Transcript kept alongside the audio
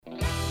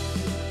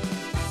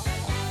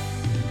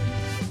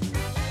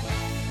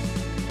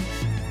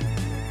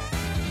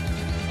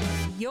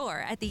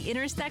You're at the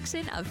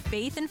intersection of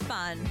faith and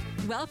fun.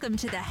 Welcome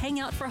to the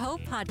Hangout for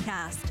Hope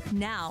podcast.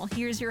 Now,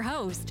 here's your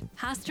host,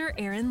 Pastor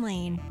Aaron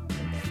Lane.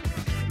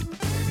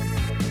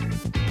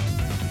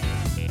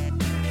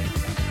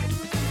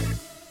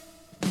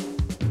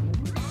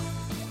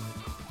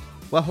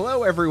 Well,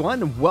 hello,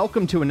 everyone, and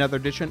welcome to another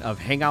edition of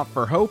Hangout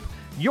for Hope,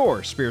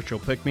 your spiritual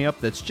pick-me-up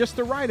that's just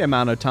the right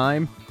amount of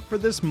time for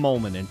this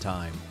moment in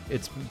time.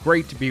 It's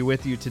great to be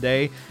with you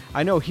today.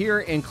 I know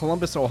here in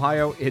Columbus,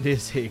 Ohio, it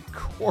is a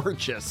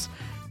gorgeous,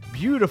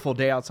 beautiful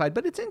day outside,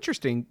 but it's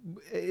interesting.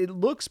 It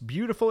looks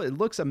beautiful. It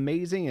looks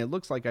amazing. It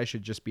looks like I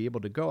should just be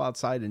able to go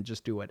outside and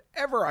just do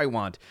whatever I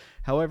want.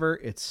 However,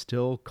 it's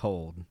still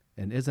cold.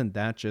 And isn't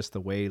that just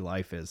the way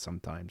life is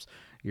sometimes?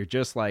 You're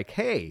just like,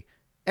 hey,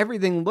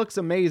 everything looks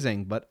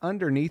amazing, but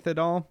underneath it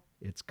all,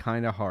 it's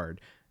kind of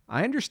hard.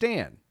 I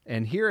understand.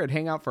 And here at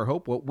Hangout for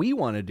Hope, what we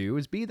want to do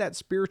is be that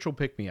spiritual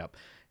pick-me-up.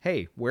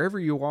 Hey, wherever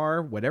you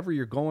are, whatever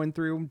you're going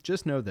through,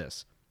 just know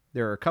this.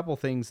 There are a couple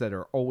things that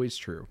are always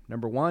true.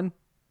 Number one,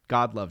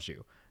 God loves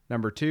you.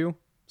 Number two,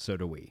 so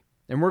do we.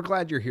 And we're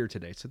glad you're here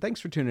today. So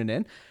thanks for tuning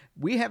in.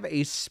 We have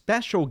a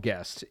special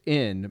guest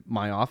in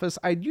my office.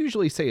 I'd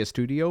usually say a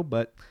studio,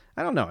 but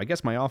I don't know. I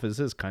guess my office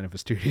is kind of a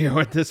studio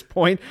at this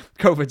point.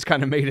 COVID's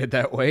kind of made it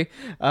that way.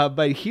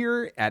 But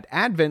here at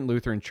Advent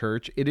Lutheran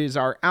Church, it is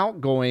our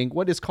outgoing,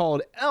 what is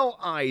called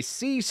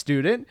LIC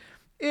student.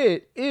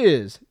 It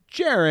is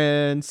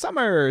Jaron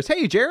Summers.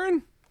 Hey,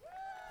 Jaron.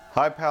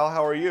 Hi, pal.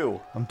 How are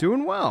you? I'm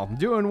doing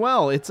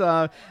well. It's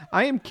I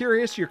am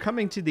curious. You're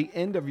coming to the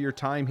end of your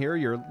time here.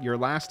 Your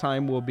last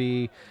time will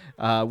be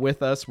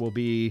with us will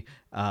be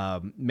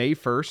May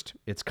 1st.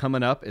 It's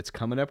coming up. It's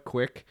coming up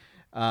quick.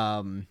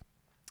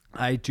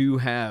 I do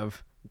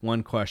have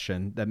one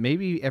question that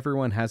maybe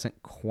everyone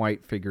hasn't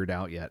quite figured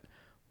out yet.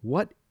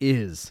 What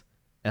is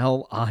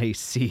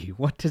LIC?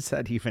 What does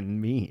that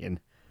even mean?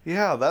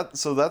 Yeah,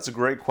 that's a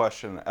great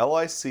question.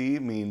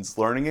 LIC means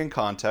learning in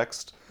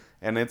context.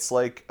 And it's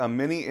like a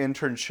mini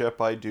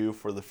internship I do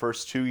for the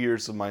first 2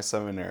 years of my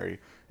seminary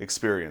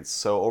experience.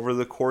 So over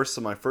the course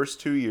of my first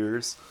 2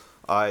 years,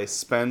 I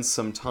spend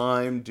some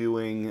time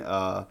doing,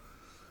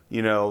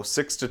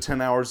 6 to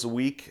 10 hours a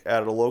week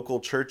at a local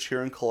church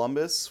here in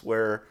Columbus,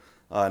 where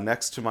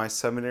next to my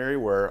seminary,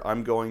 where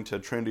I'm going to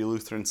Trinity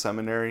Lutheran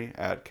Seminary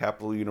at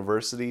Capital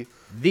University.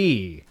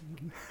 The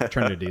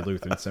Trinity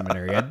Lutheran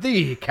Seminary at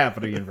the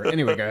Capital University.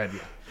 Anyway, go ahead.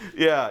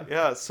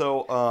 Yeah.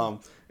 So,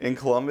 in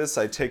Columbus,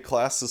 I take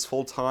classes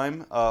full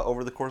time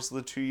over the course of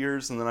the 2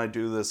 years, and then I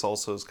do this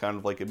also as kind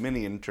of like a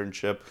mini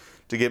internship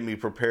to get me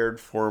prepared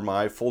for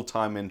my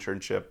full-time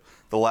internship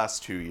the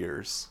last 2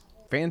 years.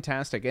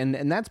 Fantastic,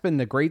 and that's been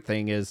the great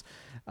thing is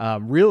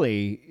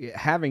really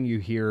having you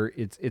here.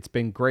 It's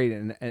been great,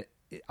 and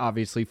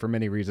obviously for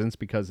many reasons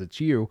because it's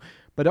you,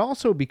 but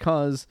also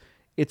because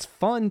it's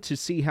fun to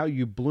see how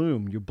you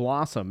bloom, you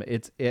blossom.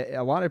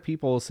 A lot of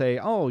people say,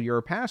 "Oh, you're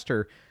a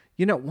pastor."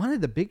 You know, one of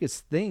the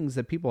biggest things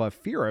that people have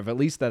fear of, at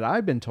least that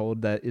I've been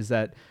told, that is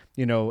that,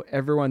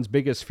 everyone's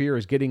biggest fear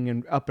is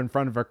getting up in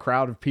front of a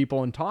crowd of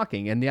people and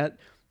talking. And yet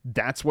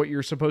that's what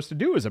you're supposed to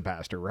do as a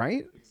pastor,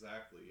 right?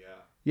 Exactly,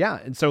 yeah. Yeah.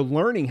 And so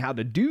learning how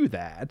to do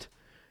that,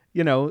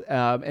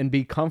 and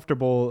be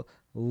comfortable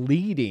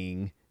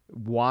leading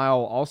while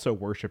also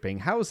worshiping.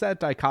 How has that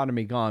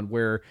dichotomy gone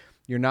where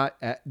you're not,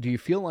 do you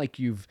feel like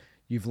you've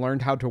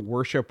learned how to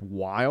worship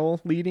while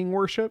leading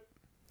worship?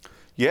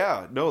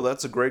 Yeah, no,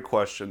 that's a great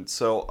question.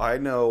 So I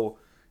know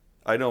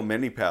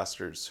many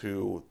pastors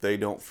who they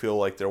don't feel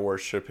like they're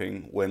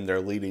worshiping when they're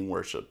leading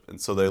worship.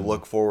 And so they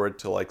look forward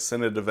to like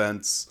synod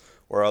events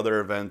or other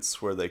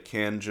events where they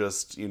can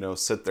just,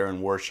 sit there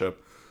and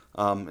worship.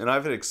 And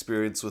I've had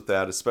experience with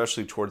that,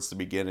 especially towards the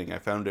beginning. I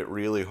found it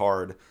really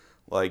hard,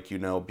 like,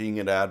 being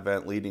at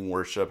Advent, leading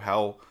worship.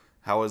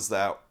 How is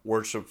that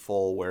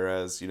worshipful?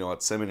 Whereas,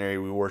 at seminary,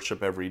 we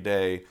worship every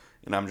day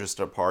and I'm just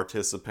a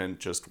participant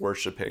just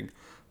worshiping.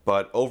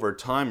 But over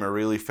time, I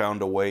really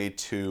found a way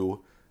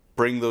to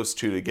bring those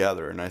two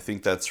together. And I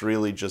think that's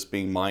really just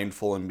being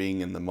mindful and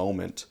being in the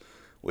moment,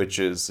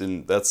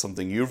 and that's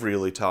something you've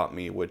really taught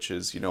me, which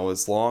is,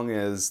 as long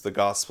as the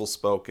gospel's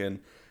spoken,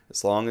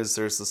 as long as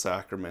there's the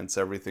sacraments,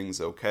 everything's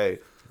okay.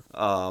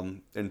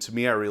 And to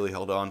me, I really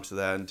held on to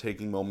that and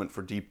taking a moment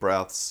for deep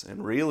breaths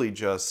and really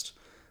just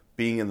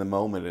being in the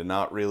moment and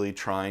not really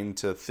trying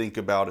to think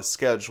about a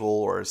schedule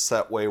or a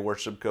set way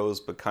worship goes,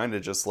 but kind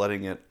of just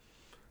letting it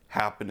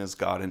happen as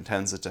God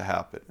intends it to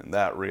happen. And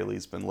that really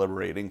has been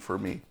liberating for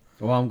me.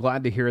 Well, I'm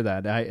glad to hear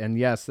that. And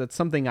yes, that's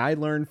something I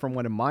learned from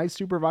one of my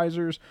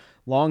supervisors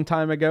long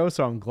time ago.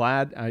 So I'm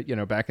glad,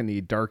 back in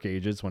the dark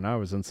ages when I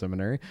was in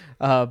seminary,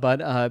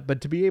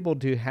 but to be able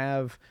to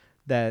have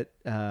that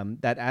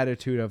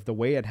attitude of the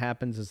way it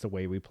happens is the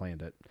way we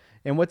planned it.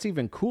 And what's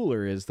even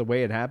cooler is the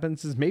way it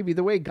happens is maybe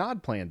the way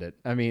God planned it.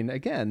 I mean,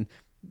 again,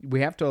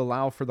 we have to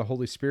allow for the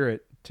Holy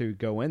Spirit to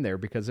go in there,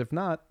 because if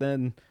not,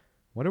 then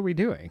what are we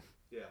doing?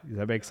 Yeah. Does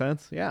that make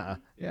sense? Yeah.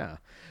 Yeah.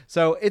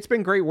 So it's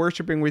been great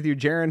worshiping with you.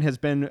 Jaron has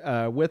been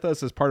with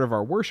us as part of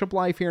our worship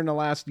life here in the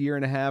last year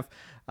and a half.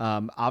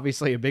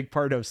 Obviously a big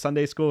part of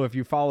Sunday school. If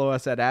you follow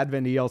us at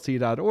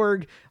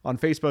adventelc.org on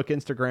Facebook,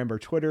 Instagram, or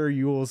Twitter,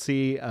 you will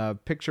see a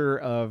picture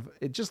of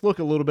it. Just look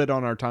a little bit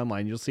on our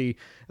timeline. You'll see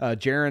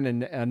Jaron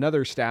and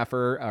another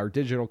staffer, our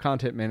digital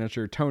content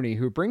manager, Tony,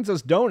 who brings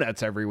us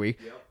donuts every week.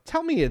 Yep.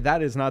 Tell me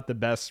that is not the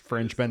best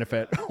fringe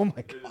benefit. Oh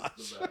my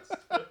gosh.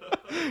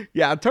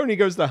 Yeah, Tony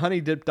goes to Honey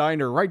Dip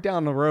Diner right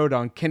down the road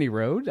on Kenny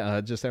Road,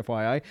 just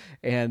FYI,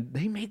 and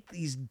they make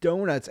these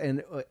donuts,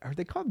 and are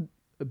they called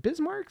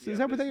Bismarcks? Is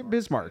that what they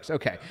Bismarcks?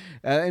 Okay.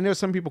 I know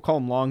some people call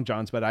them Long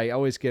Johns, but I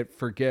always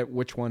forget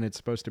which one it's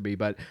supposed to be.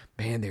 But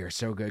man, they are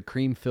so good.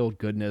 Cream filled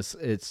goodness.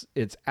 It's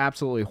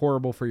absolutely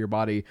horrible for your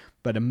body,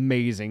 but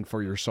amazing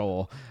for your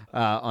soul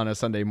on a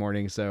Sunday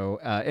morning. So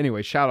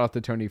anyway, shout out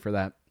to Tony for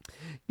that.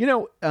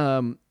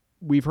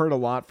 We've heard a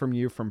lot from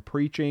you from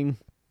preaching.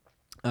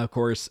 Of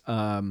course,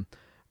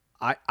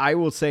 I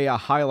will say a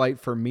highlight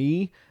for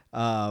me,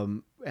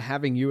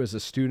 having you as a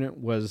student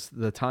was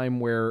the time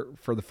where,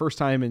 for the first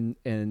time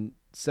in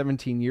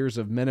 17 years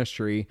of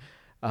ministry,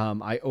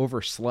 I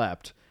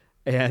overslept,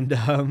 and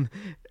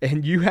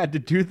you had to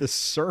do the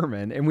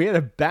sermon, and we had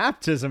a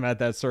baptism at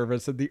that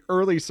service, at the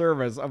early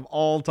service of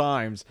all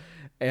times.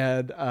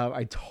 And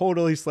I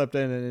totally slept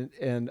in,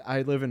 and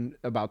I live in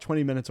about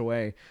 20 minutes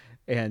away.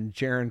 And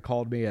Jaron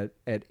called me at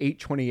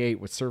 8:28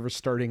 with service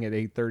starting at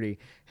 8:30.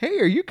 Hey,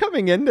 are you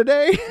coming in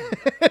today?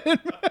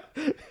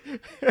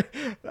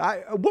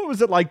 What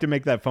was it like to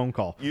make that phone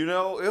call?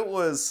 It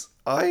was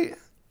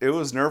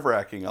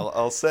nerve-wracking,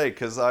 I'll say,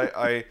 because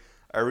I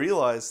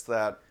realized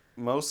that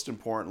most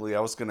importantly,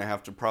 I was going to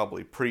have to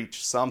probably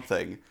preach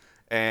something.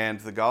 And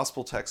the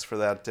gospel text for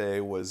that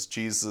day was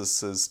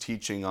Jesus'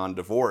 teaching on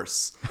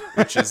divorce,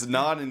 which is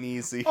not an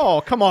easy...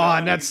 Oh, come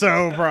on. That's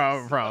so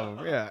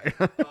problem. Yeah.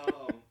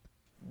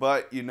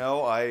 But,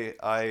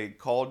 I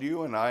called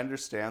you, and I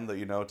understand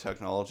that,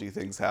 technology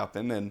things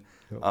happen, and,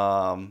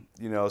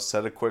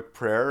 said a quick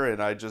prayer,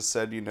 and I just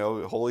said,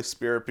 Holy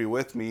Spirit be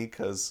with me,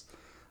 because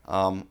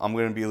I'm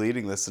going to be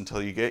leading this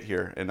until you get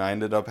here. And I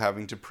ended up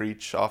having to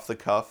preach off the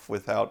cuff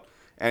without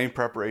any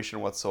preparation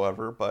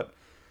whatsoever. But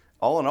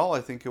all in all,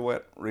 I think it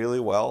went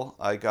really well.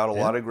 I got a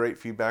lot of great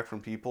feedback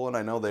from people, and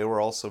I know they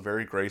were also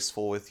very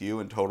graceful with you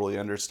and totally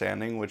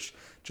understanding, which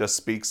just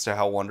speaks to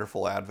how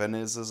wonderful Advent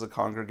is as a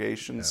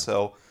congregation. Yeah.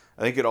 So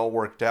I think it all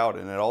worked out,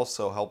 and it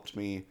also helped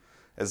me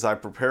as I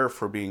prepare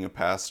for being a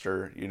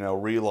pastor,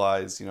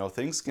 realize,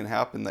 things can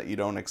happen that you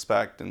don't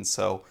expect. And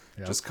so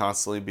just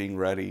constantly being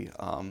ready,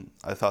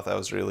 I thought that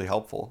was really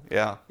helpful.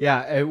 Yeah.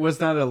 Yeah. It was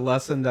not a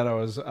lesson that I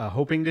was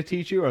hoping to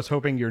teach you. I was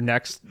hoping your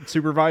next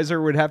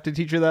supervisor would have to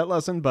teach you that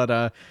lesson,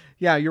 but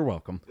yeah, you're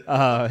welcome.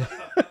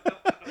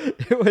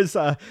 It was,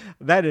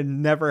 that had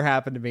never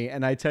happened to me.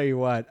 And I tell you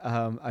what,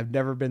 I've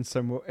never been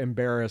so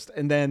embarrassed.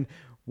 And then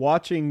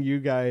watching you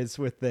guys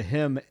with the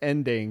hymn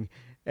ending,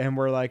 and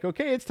we're like,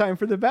 okay, it's time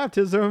for the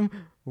baptism.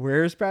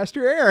 Where's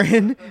Pastor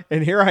Aaron?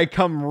 And here I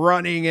come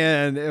running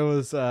in. It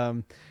was,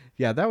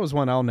 that was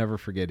one I'll never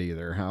forget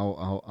either.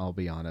 I'll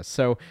be honest.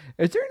 So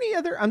is there any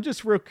other, I'm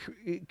just real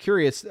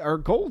curious. Our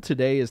goal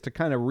today is to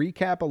kind of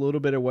recap a little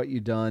bit of what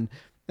you've done.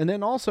 And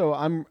then also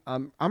I'm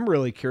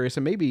really curious,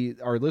 and maybe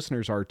our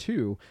listeners are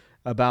too,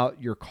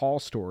 about your call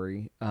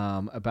story,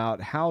 about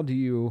how do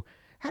you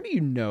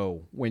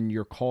know when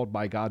you're called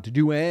by God to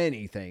do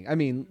anything? I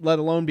mean, let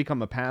alone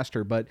become a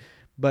pastor, but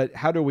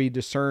how do we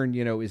discern,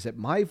 is it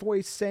my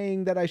voice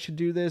saying that I should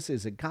do this?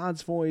 Is it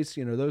God's voice?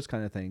 Those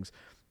kind of things.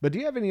 But do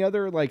you have any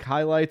other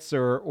highlights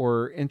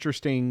or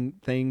interesting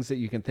things that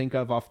you can think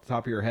of off the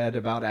top of your head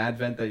about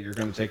Advent that you're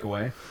going to take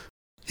away?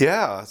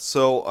 Yeah.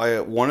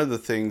 So one of the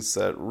things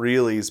that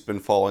really has been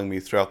following me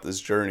throughout this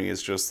journey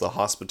is just the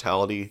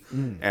hospitality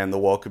and the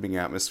welcoming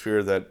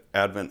atmosphere that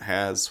Advent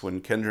has.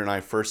 When Kendra and I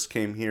first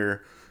came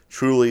here,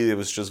 truly it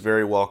was just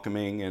very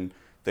welcoming, and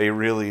they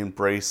really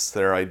embrace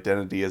their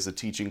identity as a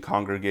teaching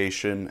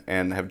congregation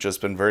and have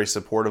just been very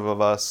supportive of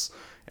us.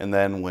 And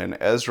then when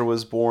Ezra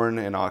was born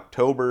in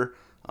October,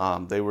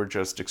 they were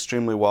just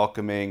extremely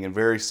welcoming and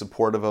very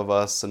supportive of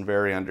us and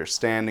very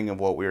understanding of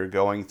what we were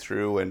going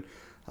through. And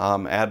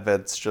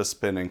Advent's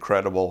just been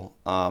incredible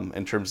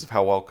in terms of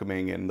how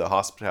welcoming and the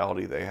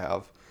hospitality they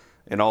have,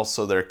 and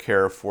also their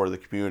care for the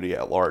community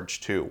at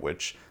large too,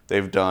 which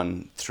they've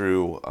done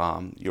through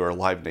your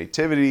Live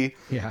Nativity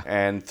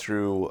and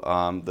through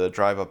the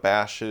Drive Up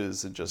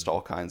Ashes and just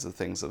all kinds of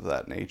things of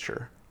that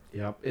nature.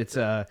 Yep. It's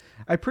I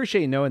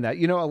appreciate knowing that.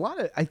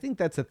 I think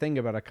that's the thing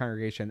about a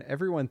congregation.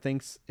 Everyone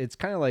thinks it's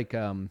kind of like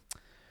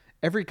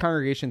every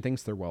congregation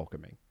thinks they're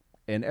welcoming,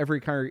 and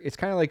it's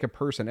kind of like a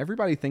person.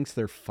 Everybody thinks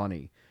they're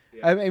funny.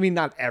 Yeah. I mean,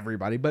 not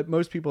everybody, but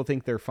most people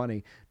think they're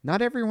funny.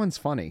 Not everyone's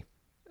funny.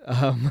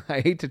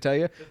 I hate to tell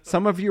you,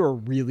 some of you are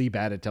really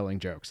bad at telling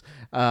jokes.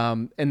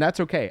 And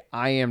that's okay.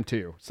 I am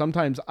too.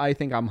 Sometimes I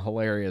think I'm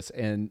hilarious,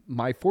 and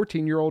my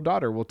 14-year-old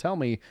daughter will tell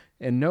me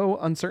in no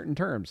uncertain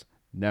terms,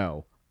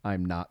 no,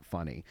 I'm not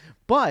funny.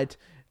 But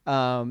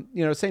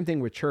Same thing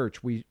with church.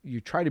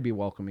 You try to be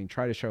welcoming,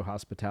 try to show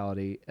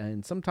hospitality,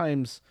 and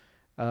sometimes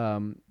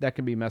that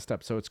can be messed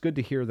up. So it's good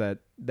to hear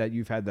that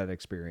you've had that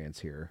experience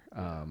here.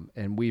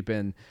 And we've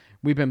been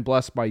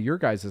blessed by your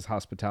guys'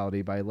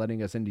 hospitality by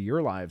letting us into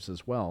your lives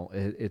as well.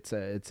 It's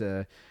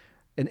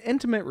an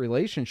intimate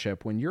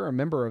relationship when you're a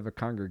member of a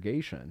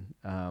congregation.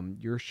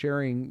 You're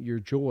sharing your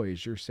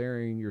joys, you're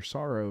sharing your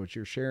sorrows,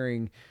 you're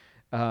sharing,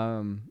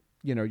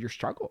 your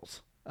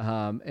struggles.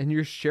 And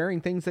you're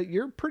sharing things that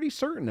you're pretty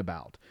certain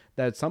about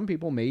that some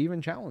people may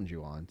even challenge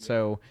you on.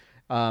 So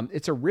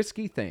it's a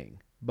risky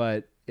thing,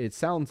 but it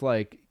sounds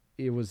like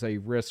it was a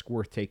risk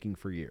worth taking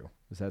for you.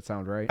 Does that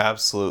sound right?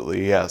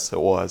 Absolutely. Yes, it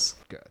was.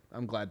 Good.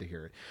 I'm glad to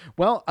hear it.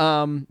 Well,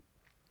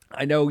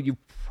 I know you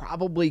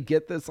probably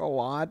get this a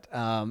lot,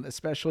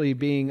 especially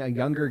being a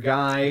younger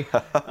guy.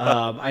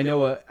 I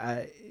know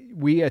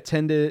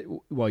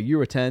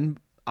you attend,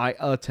 I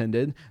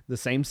attended the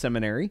same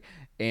seminary.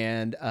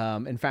 And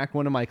in fact,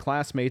 one of my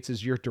classmates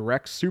is your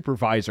direct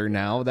supervisor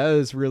now. That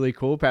is really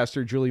cool.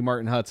 Pastor Julie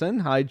Martin Hudson.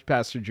 Hi,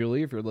 Pastor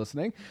Julie, if you're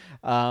listening.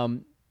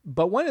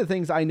 But one of the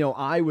things I know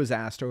I was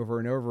asked over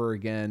and over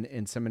again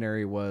in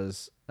seminary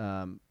was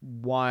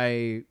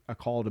why a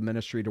call to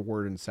ministry to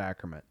word and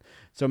sacrament.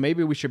 So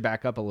maybe we should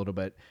back up a little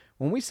bit.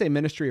 When we say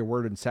ministry of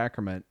word and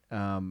sacrament,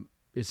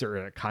 is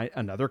there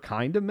another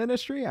kind of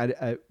ministry?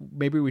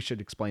 Maybe we should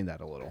explain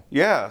that a little.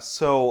 Yeah,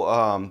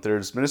 so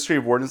there's ministry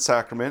of word and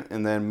sacrament,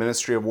 and then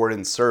ministry of word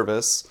and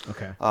service.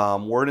 Okay.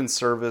 Word and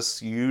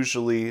service,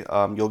 usually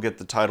you'll get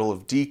the title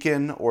of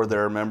deacon, or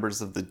there are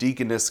members of the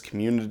deaconess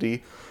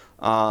community.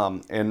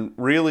 And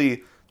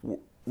really,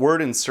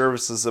 word and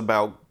service is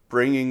about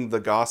bringing the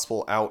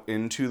gospel out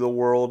into the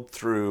world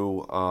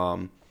through,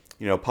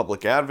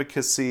 public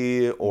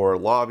advocacy or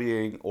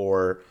lobbying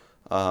or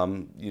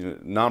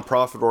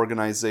nonprofit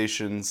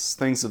organizations,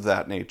 things of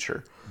that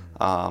nature.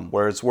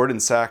 Whereas word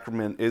and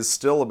sacrament is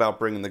still about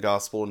bringing the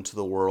gospel into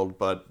the world,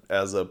 but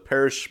as a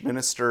parish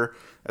minister,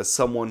 as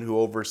someone who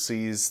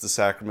oversees the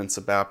sacraments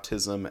of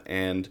baptism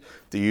and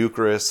the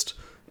Eucharist,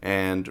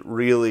 and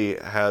really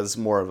has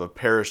more of a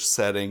parish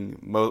setting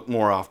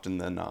more often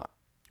than not.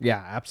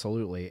 Yeah,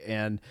 absolutely.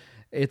 And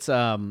it's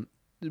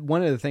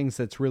one of the things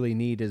that's really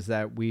neat is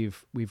that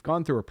we've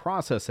gone through a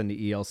process in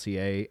the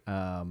ELCA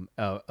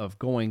of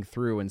going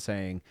through and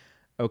saying,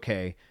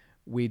 okay,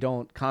 we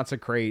don't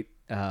consecrate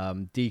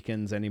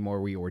deacons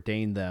anymore. We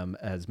ordain them,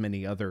 as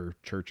many other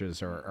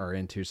churches are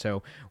into.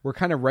 So we're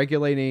kind of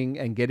regulating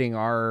and getting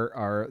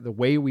the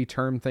way we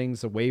term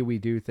things, the way we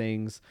do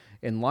things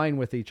in line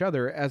with each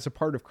other as a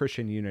part of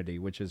Christian unity,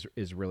 which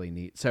is really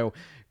neat. So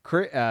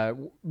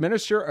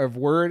minister of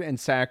word and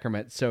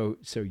sacrament. So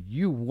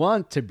you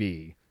want to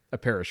be a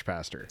parish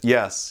pastor?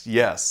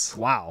 Yes.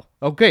 Wow.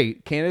 Okay.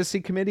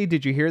 Candidacy committee.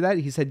 Did you hear that?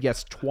 He said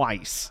yes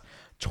twice.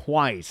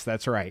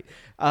 That's right.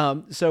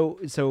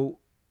 So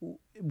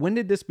when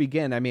did this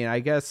begin? I mean, I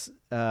guess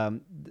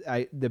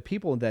the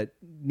people that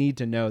need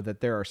to know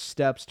that there are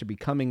steps to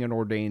becoming an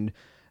ordained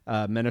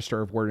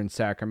minister of word and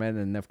sacrament,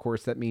 and of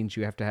course that means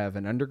you have to have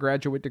an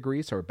undergraduate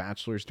degree, so a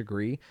bachelor's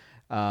degree.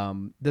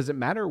 Does it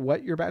matter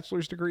what your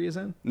bachelor's degree is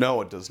in?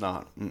 No, it does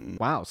not. Mm-mm.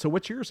 Wow. So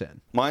what's yours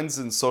in? Mine's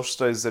in social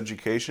studies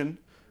education.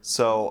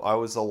 So I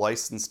was a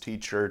licensed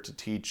teacher to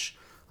teach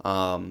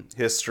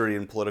history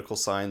and political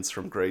science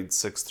from grades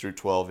 6 through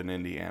 12 in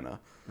Indiana.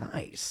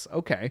 Nice.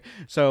 Okay.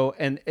 So,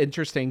 and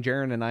interesting,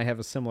 Jaron and I have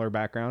a similar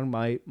background.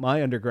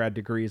 My undergrad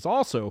degree is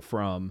also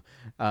from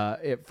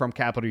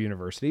Capital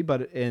University,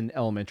 but in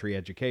elementary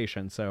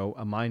education. So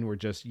mine were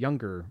just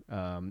younger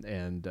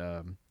and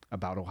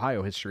about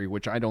Ohio history,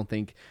 which I don't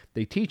think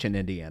they teach in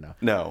Indiana.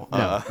 No,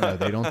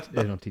 they don't.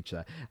 They don't teach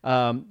that.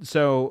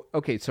 So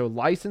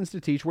licensed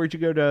to teach. Where'd you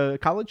go to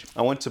college?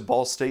 I went to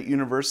Ball State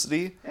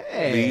University,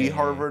 Hey. the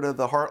Harvard of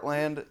the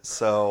Heartland.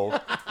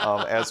 So,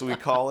 as we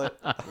call it,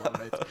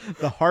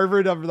 The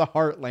Harvard of the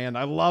Heartland.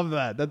 I love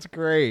that. That's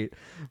great.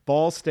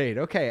 Ball State.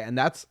 Okay, and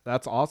that's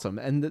awesome.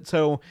 And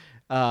so.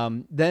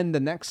 Then the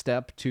next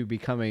step to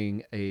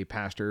becoming a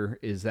pastor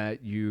is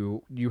that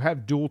you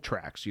have dual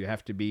tracks. You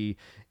have to be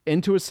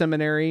into a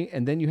seminary,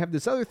 and then you have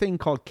this other thing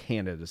called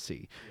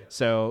candidacy. Yeah.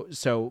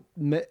 So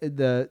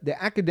the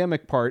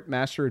academic part,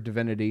 Master of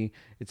Divinity,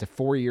 it's a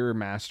 4-year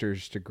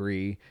master's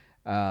degree.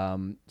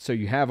 So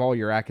you have all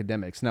your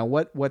academics. Now,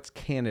 what's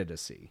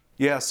candidacy?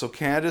 Yeah, so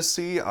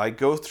candidacy, I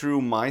go through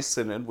my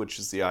synod, which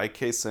is the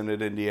IK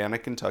Synod, Indiana,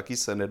 Kentucky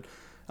Synod,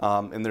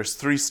 and there's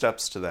 3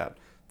 steps to that.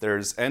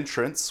 There's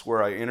entrance,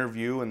 where I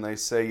interview and they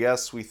say,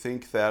 yes, we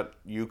think that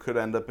you could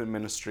end up in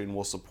ministry and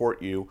we'll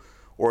support you.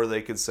 Or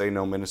they could say,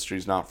 no, ministry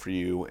is not for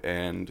you,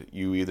 and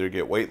you either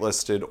get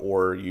waitlisted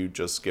or you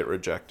just get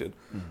rejected.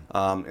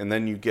 Mm-hmm. And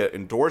then you get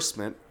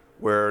endorsement,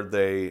 where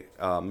they,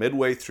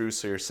 midway through,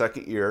 so your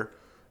second year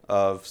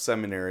of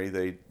seminary,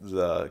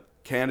 the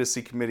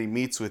candidacy committee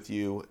meets with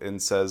you and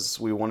says,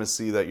 we want to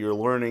see that you're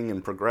learning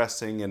and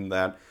progressing and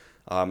that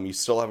you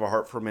still have a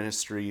heart for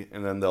ministry,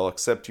 and then they'll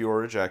accept you or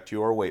reject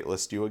you or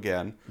waitlist you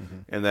again. Mm-hmm.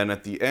 And then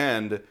at the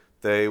end,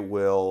 they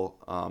will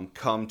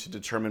come to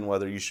determine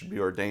whether you should be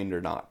ordained or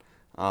not.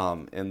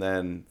 And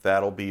then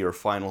that'll be your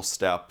final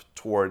step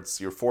towards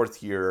your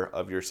 4th year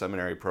of your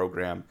seminary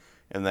program.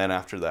 And then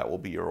after that will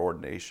be your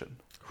ordination.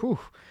 Whew.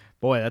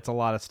 Boy, that's a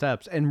lot of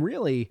steps. And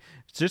really,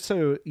 just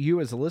so you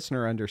as a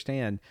listener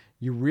understand,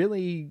 you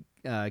really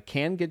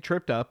can get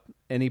tripped up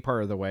any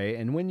part of the way.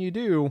 And when you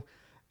do,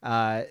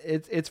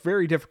 it's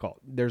very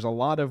difficult. There's a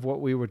lot of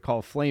what we would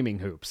call flaming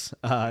hoops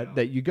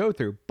that you go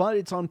through, but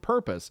it's on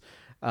purpose.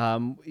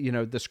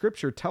 The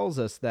scripture tells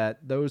us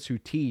that those who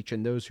teach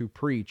and those who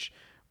preach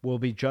will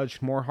be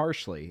judged more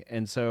harshly.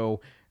 And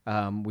so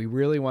we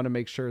really want to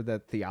make sure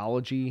that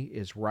theology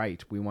is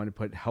right. We want to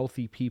put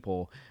healthy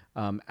people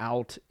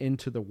out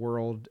into the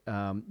world,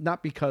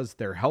 not because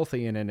they're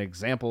healthy and an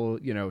example,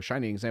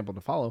 shining example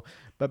to follow,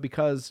 but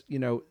because,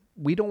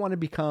 we don't want to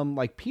become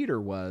like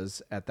Peter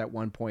was at that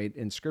one point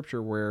in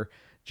scripture where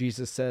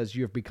Jesus says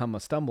you have become a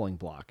stumbling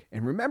block.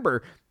 And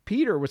remember,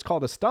 Peter was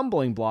called a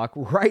stumbling block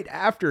right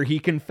after he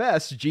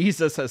confessed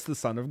Jesus as the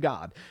Son of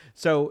God.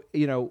 So,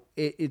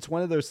 it's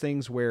one of those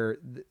things where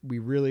we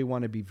really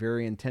want to be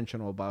very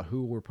intentional about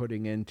who we're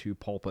putting into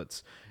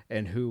pulpits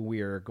and who we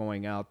are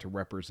going out to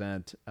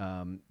represent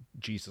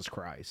Jesus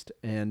Christ.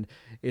 And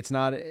it's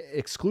not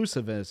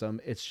exclusivism,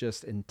 it's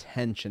just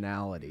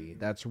intentionality.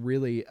 That's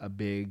really a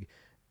big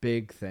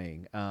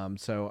thing.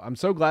 So I'm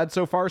so glad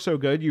so far so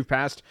good. You've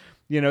passed,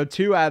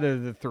 2 out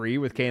of the 3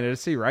 with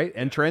candidacy, right?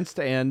 Entrance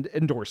and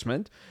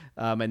endorsement.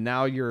 And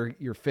now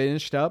you're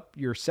finished up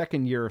your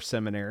 2nd year of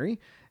seminary.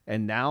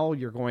 And now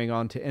you're going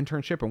on to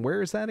internship. And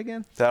where is that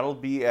again? That'll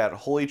be at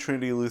Holy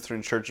Trinity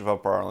Lutheran Church of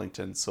Upper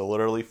Arlington. So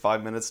literally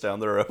 5 minutes down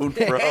the road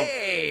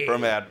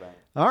from Advent.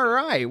 All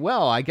right.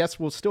 Well, I guess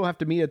we'll still have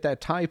to meet at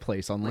that Thai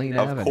place on Lane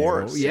Avenue. Of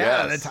course.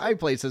 Yeah, yes. The Thai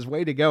place is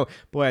way to go.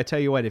 Boy, I tell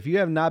you what, if you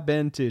have not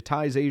been to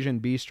Thai's Asian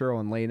Bistro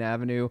on Lane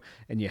Avenue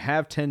and you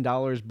have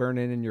 $10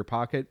 burning in your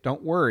pocket,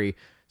 don't worry.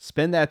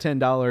 Spend that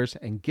 $10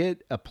 and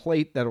get a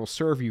plate that'll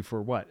serve you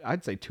for what?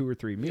 I'd say 2 or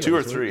 3 meals. 2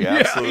 or 3,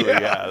 absolutely.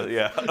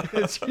 Yeah.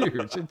 It's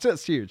huge. It's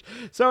just huge.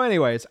 So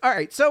anyways, all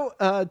right. So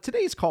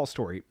today's call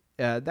story,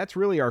 that's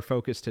really our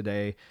focus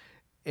today.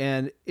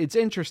 And it's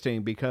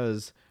interesting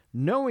because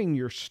knowing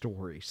your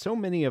story, so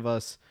many of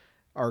us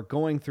are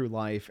going through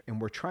life and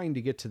we're trying to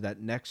get to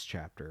that next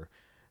chapter.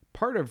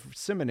 Part of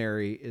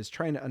seminary is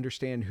trying to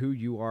understand who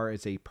you are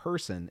as a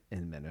person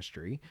in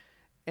ministry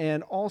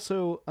and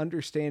also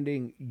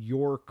understanding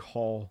your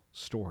call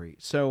story.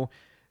 So,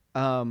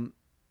 can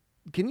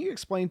you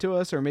explain to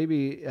us, or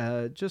maybe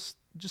just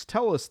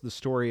tell us the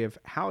story of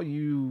how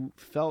you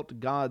felt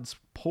God's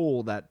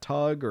pull, that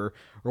tug, or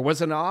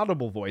was it an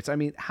audible voice? I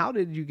mean, how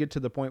did you get to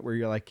the point where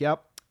you're like,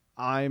 yep,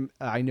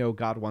 I know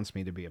God wants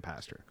me to be a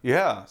pastor?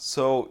 Yeah,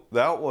 so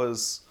it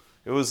was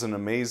an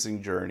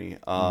amazing journey.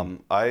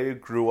 I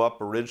grew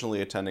up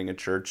originally attending a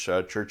church,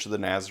 Church of the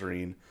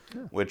Nazarene,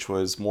 which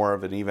was more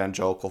of an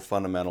evangelical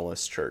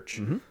fundamentalist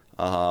church.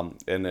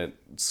 And it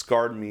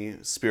scarred me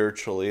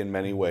spiritually in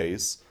many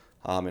ways,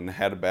 and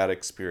had a bad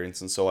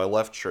experience. And so I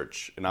left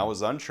church, and I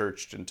was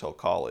unchurched until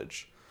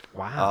college.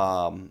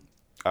 Wow.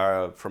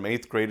 From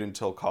 8th grade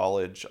until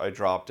college, I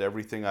dropped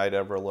everything I'd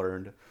ever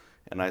learned.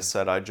 And I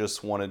said I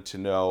just wanted to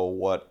know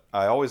what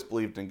I always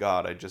believed in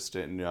God. I just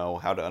didn't know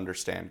how to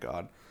understand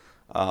God.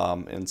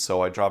 And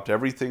so I dropped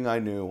everything I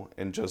knew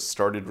and just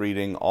started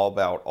reading all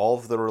about all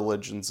of the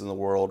religions in the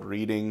world,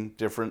 reading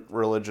different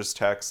religious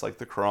texts like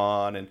the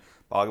Quran and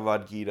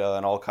Bhagavad Gita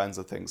and all kinds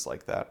of things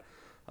like that.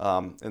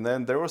 And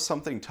then there was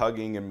something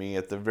tugging in me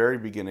at the very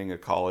beginning of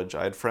college.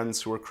 I had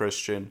friends who were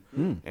Christian,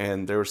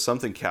 and there was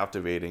something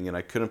captivating, and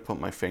I couldn't put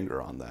my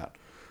finger on that.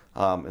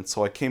 And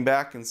so I came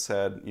back and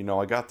said,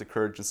 I got the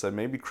courage and said,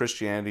 maybe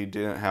Christianity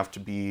didn't have to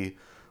be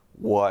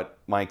what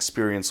my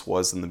experience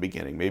was in the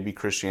beginning. Maybe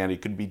Christianity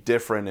could be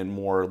different and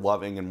more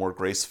loving and more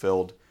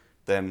grace-filled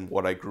than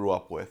what I grew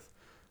up with.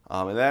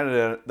 And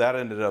that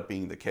ended up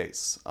being the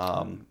case.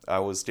 I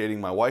was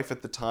dating my wife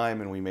at the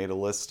time, and we made a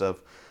list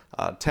of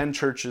 10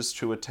 churches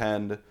to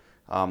attend.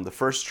 The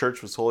first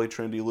church was Holy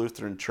Trinity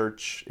Lutheran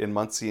Church in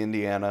Muncie,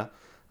 Indiana.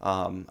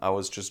 I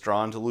was just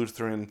drawn to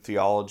Lutheran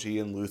theology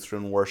and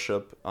Lutheran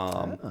worship.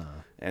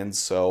 And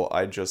so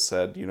I just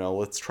said,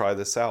 let's try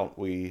this out.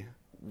 We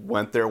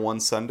went there one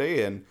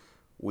Sunday and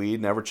we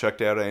never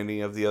checked out any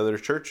of the other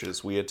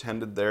churches. We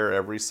attended there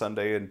every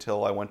Sunday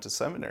until I went to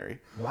seminary.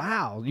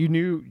 Wow. You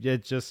knew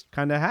it just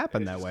kind of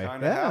happened that way. It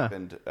kind of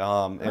happened.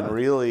 And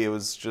really it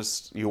was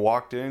just, you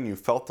walked in, you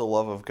felt the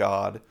love of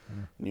God,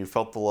 and you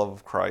felt the love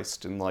of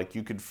Christ. And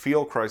you could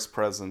feel Christ's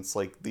presence.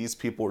 These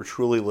people were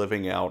truly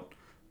living out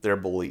their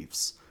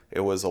beliefs.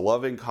 It was a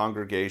loving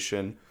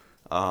congregation.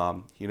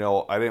 I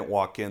didn't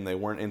walk in, they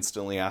weren't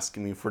instantly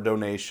asking me for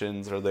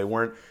donations, or they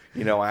weren't,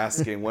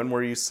 asking when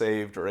were you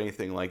saved or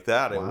anything like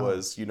that. Wow. It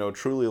was,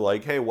 truly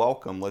hey,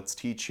 welcome, let's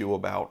teach you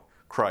about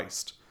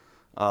Christ.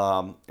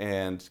 And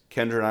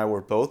Kendra and I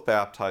were both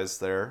baptized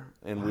there,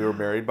 and we were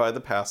married by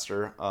the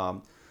pastor.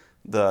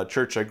 The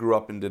church I grew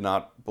up in did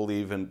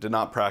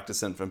not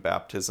practice infant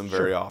baptism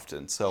very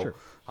often. So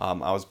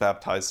I was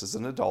baptized as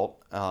an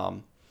adult.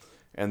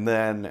 And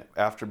then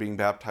after being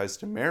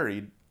baptized and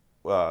married,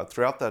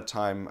 throughout that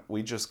time,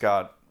 we just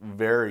got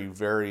very,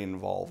 very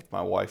involved,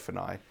 my wife and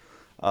I.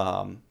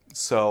 I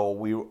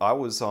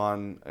was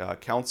on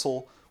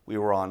council. We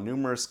were on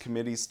numerous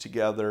committees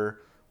together.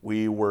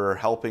 We were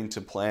helping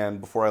to plan,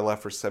 before I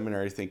left for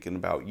seminary, thinking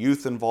about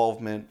youth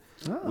involvement.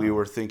 We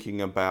were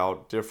thinking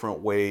about different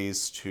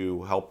ways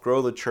to help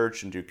grow the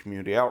church and do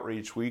community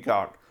outreach. We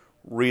got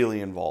really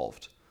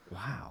involved.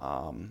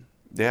 Wow.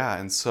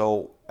 And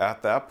so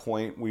at that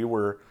point, we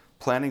were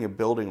planning a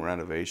building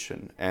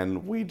renovation,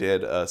 and we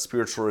did a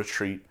spiritual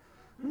retreat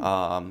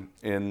at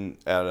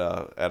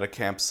a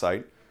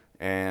campsite,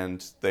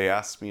 and they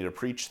asked me to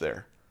preach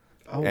there.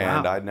 Oh,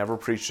 and wow. I'd never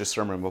preached a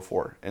sermon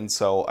before, and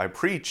so I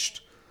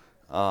preached.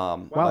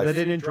 Wow, that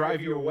didn't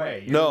drive you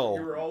away. No.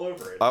 You were all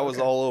over it. I was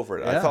all over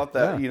it. I Yeah, thought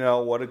that, yeah.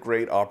 what a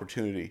great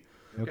opportunity.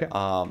 Okay.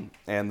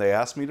 And they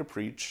asked me to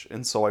preach,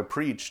 and so I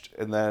preached,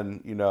 and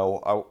then,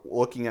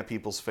 looking at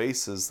people's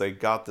faces, they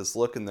got this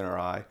look in their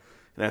eye,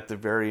 and at the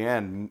very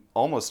end,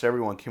 almost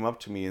everyone came up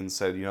to me and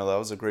said, that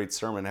was a great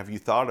sermon. Have you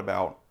thought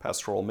about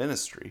pastoral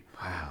ministry?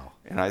 Wow.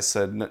 And I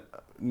said,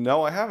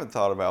 no, I haven't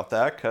thought about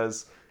that,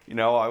 because,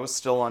 I was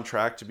still on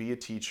track to be a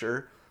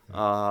teacher,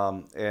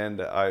 and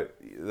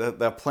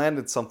that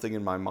planted something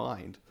in my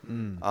mind.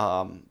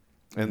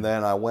 And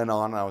then I went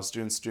on, I was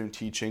doing student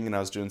teaching, and I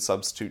was doing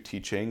substitute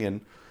teaching.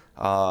 And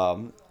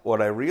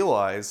what I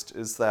realized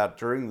is that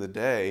during the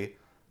day,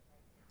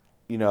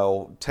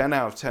 10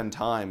 out of 10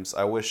 times,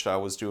 I wished I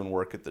was doing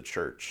work at the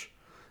church.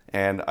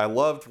 And I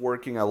loved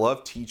working, I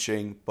loved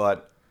teaching,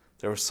 but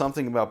there was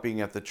something about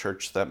being at the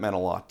church that meant a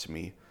lot to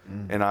me.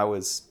 And I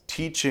was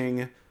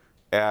teaching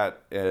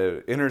at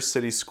an inner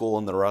city school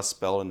in the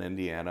Rust Belt in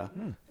Indiana.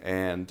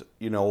 And,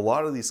 a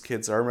lot of these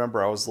kids, I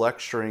remember I was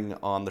lecturing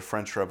on the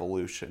French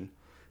Revolution.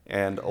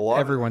 And a lot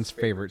Everyone's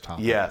favorite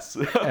topic. Yes,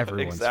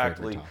 Everyone's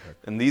exactly. favorite topic.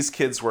 And these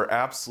kids were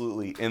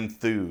absolutely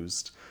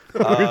enthused.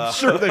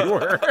 Sure they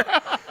were.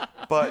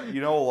 But,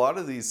 a lot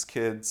of these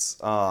kids,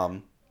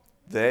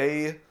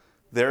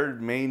 their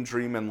main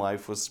dream in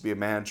life was to be a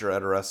manager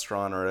at a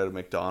restaurant or at a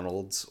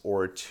McDonald's,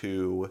 or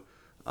to,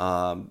 they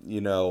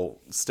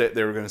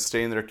were going to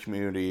stay in their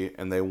community,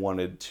 and their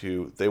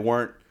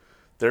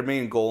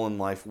main goal in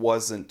life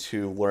wasn't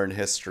to learn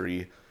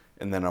history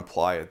and then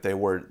apply it. A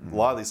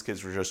lot of these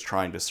kids were just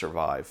trying to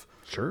survive.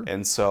 Sure.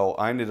 And so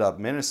I ended up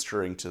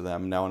ministering to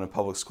them. Now in a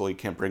public school, you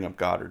can't bring up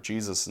God or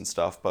Jesus and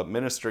stuff, but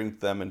ministering to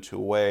them into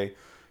a way,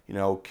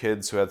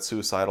 kids who had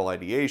suicidal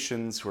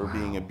ideations, who were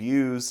being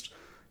abused,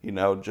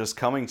 just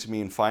coming to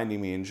me and finding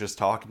me and just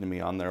talking to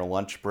me on their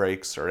lunch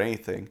breaks or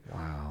anything.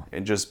 Wow.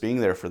 And just being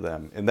there for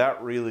them. And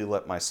that really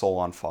lit my soul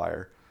on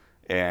fire.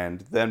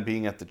 And then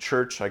being at the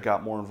church, I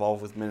got more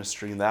involved with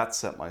ministry, and that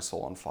set my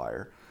soul on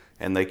fire.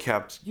 And they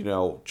kept,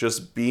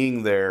 just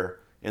being there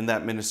in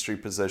that ministry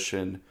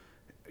position,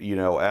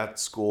 at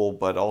school,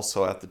 but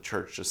also at the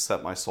church, just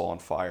set my soul on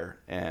fire.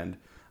 And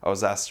I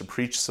was asked to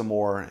preach some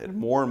more, and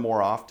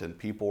more often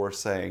people were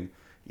saying,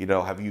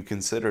 have you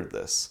considered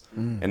this?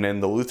 And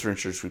in the Lutheran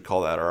Church, we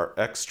call that our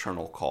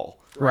external call.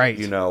 Right.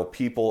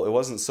 People, it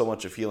wasn't so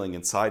much a feeling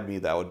inside me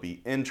that would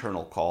be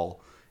internal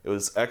call. It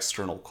was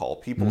external call.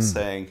 People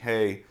saying,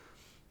 hey,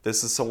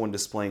 this is someone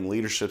displaying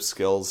leadership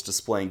skills,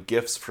 displaying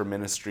gifts for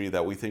ministry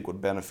that we think would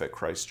benefit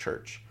Christ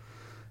Church.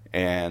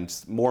 And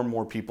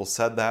more people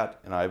said that,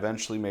 and I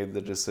eventually made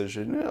the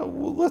decision,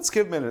 let's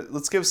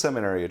give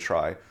seminary a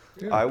try.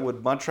 Yeah. I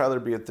would much rather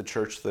be at the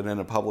church than in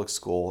a public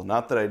school.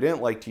 Not that I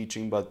didn't like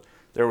teaching, but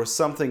there was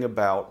something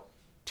about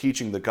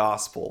teaching the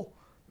gospel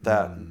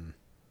that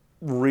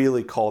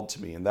really called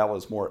to me, and that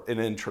was more an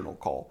internal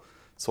call.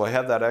 So I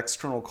had that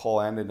external call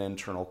and an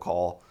internal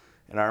call.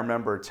 And I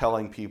remember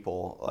telling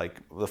people, like,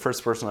 the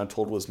first person I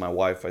told was my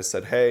wife. I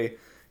said, hey,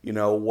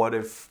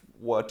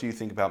 what do you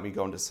think about me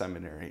going to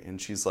seminary?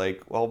 And she's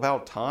like, well,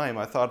 about time.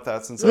 I thought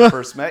that since I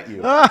first met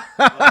you.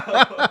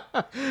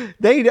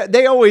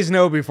 They always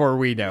know before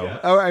we know. Yes.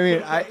 Oh, I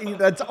mean,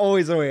 that's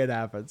always the way it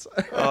happens.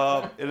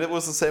 And it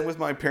was the same with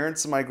my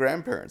parents and my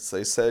grandparents.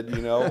 They said,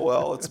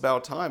 well, it's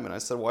about time. And I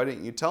said, why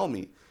didn't you tell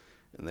me?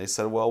 And they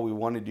said, well, we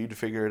wanted you to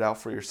figure it out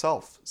for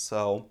yourself.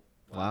 So,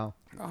 wow.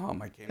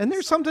 I came. And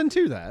there's something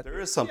to that.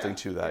 There is something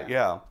to that,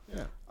 yeah.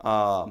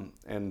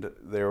 And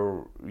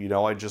there,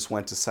 I just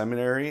went to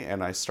seminary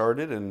and I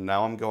started, and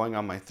now I'm going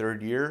on my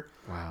third year.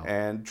 Wow.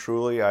 And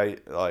truly,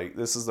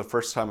 this is the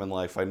first time in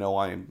life I know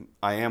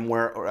I am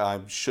where I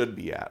should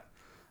be at.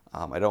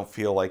 I don't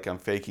feel like I'm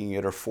faking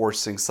it or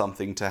forcing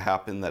something to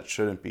happen that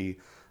shouldn't be.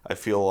 I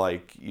feel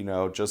like,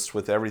 just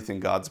with everything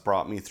God's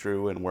brought me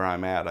through and where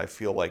I'm at, I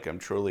feel like I'm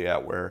truly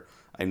at where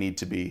I need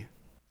to be.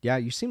 Yeah,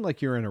 you seem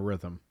like you're in a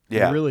rhythm.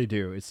 Yeah. You really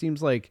do. It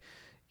seems like,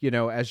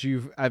 as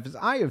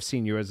I have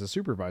seen you as a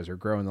supervisor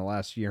grow in the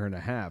last year and a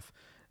half,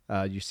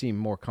 you seem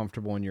more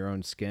comfortable in your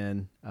own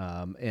skin.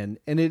 And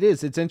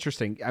it's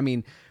interesting. I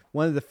mean,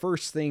 one of the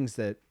first things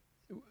that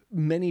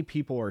many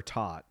people are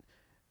taught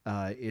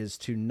is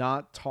to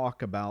not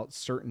talk about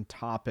certain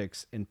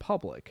topics in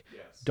public.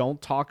 Yes.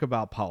 Don't talk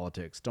about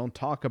politics. Don't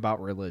talk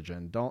about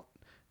religion.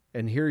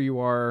 And here you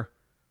are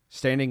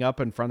standing up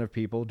in front of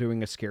people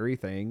doing a scary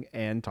thing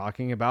and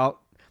talking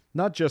about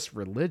not just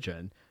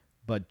religion,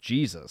 but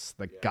Jesus,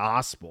 the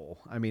gospel.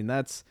 I mean,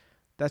 that's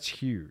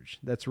huge.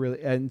 That's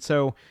really, and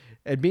so,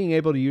 and being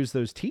able to use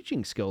those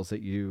teaching skills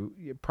that you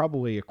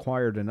probably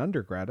acquired in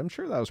undergrad, I'm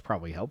sure that was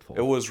probably helpful.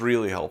 It was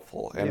really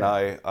helpful. And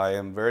Yeah. I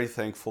am very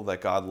thankful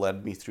that God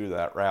led me through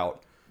that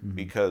route,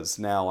 because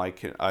now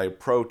I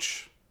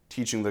approach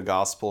teaching the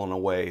gospel in a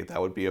way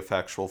that would be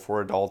effectual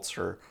for adults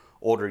or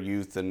older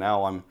youth. And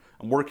now I'm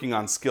working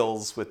on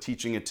skills with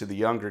teaching it to the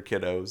younger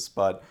kiddos,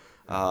 but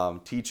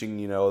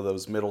teaching,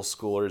 those middle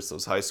schoolers,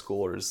 those high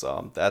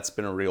schoolers, that's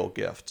been a real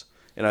gift.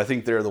 And I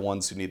think they're the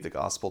ones who need the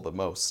gospel the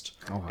most,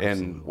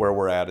 and where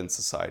we're at in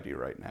society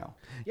right now.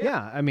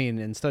 Yeah, I mean,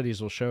 and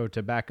studies will show,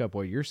 to back up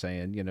what you're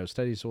saying,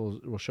 studies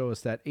will show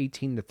us that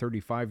 18 to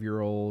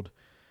 35-year-old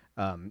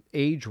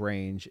age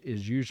range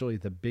is usually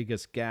the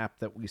biggest gap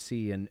that we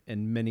see in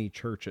many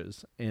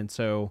churches. And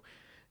so,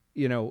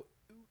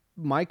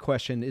 my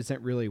question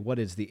isn't really what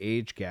is the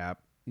age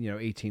gap,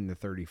 18 to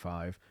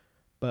 35,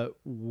 but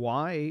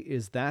why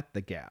is that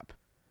the gap?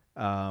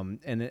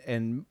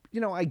 And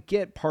I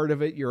get part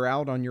of it. You're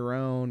out on your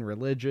own.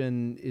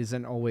 Religion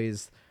isn't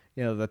always,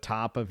 the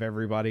top of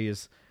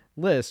everybody's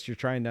list. You're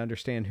trying to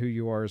understand who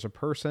you are as a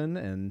person.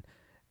 And,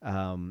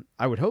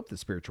 I would hope that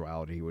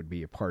spirituality would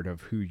be a part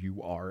of who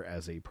you are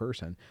as a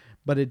person,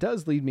 but it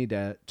does lead me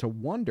to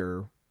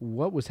wonder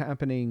what was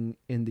happening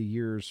in the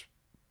years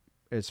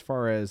as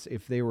far as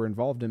if they were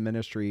involved in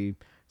ministry,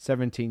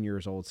 17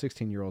 years old,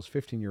 16-year-olds,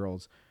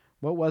 15-year-olds,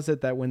 what was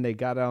it that when they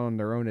got out on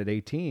their own at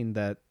 18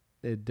 that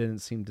it didn't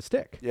seem to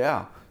stick?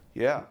 Yeah.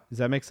 Does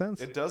that make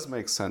sense? It does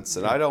make sense.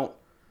 And I don't,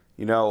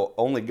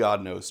 only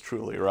God knows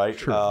truly, right?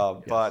 True.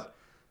 Yes. But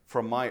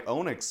from my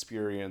own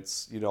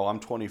experience, I'm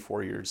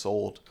 24 years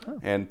old,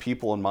 and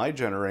people in my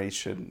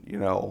generation,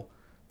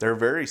 they're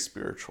very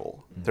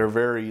spiritual.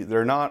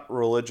 They're not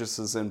religious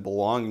as in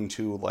belonging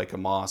to like a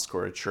mosque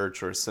or a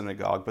church or a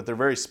synagogue, but they're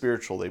very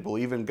spiritual. They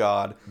believe in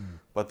God,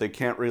 but they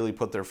can't really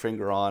put their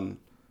finger on,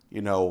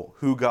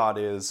 who God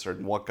is or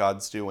what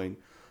God's doing.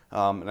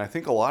 And I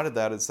think a lot of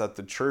that is that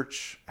the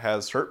church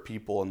has hurt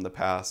people in the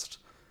past.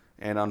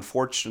 And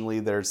unfortunately,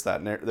 there's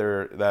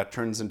that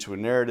turns into a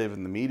narrative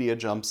and the media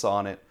jumps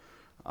on it.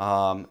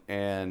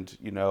 And,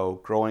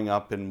 growing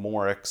up in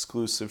more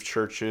exclusive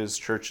churches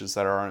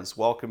that aren't as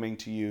welcoming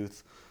to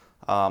youth,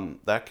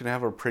 that can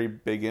have a pretty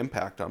big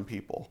impact on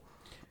people.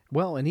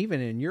 Well, and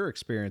even in your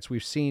experience,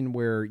 we've seen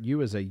where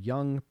you as a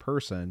young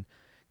person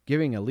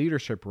giving a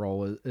leadership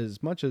role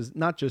as much as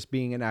not just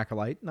being an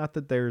acolyte, not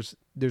that there's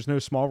no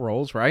small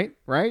roles, right?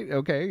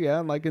 Okay. Yeah.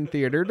 Like in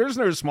theater, there's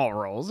no small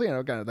roles,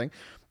 kind of thing.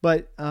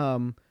 But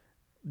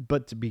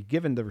to be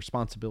given the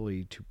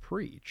responsibility to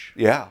preach.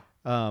 Yeah.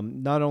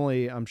 Not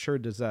only, I'm sure,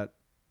 does that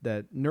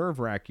nerve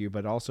wrack you,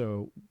 but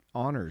also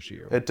honors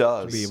you. It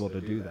does. To be able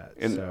to do that.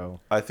 And so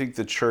I think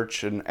the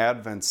church and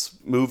Advent's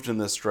moved in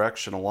this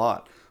direction a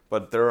lot,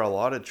 but there are a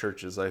lot of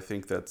churches, I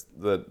think,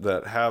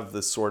 that have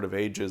this sort of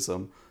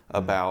ageism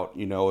about,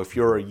 if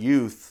you're a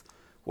youth,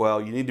 well,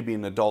 you need to be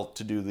an adult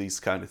to do these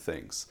kind of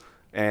things.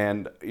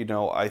 And,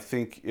 I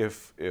think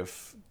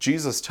if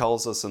Jesus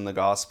tells us in the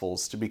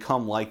Gospels to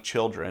become like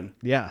children,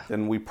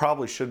 then we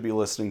probably should be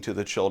listening to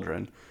the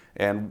children.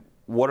 And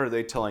what are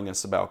they telling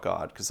us about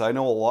God? Because I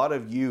know a lot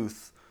of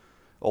youth,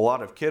 a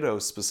lot of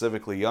kiddos,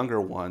 specifically younger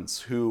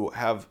ones, who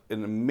have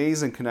an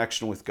amazing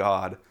connection with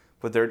God,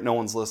 but no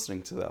one's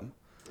listening to them.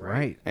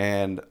 Right.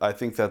 And I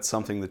think that's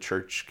something the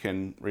church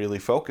can really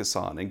focus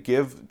on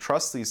and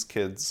trust these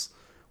kids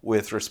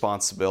with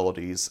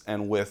responsibilities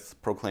and with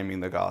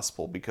proclaiming the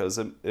gospel, because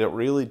it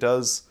really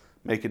does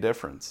make a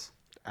difference.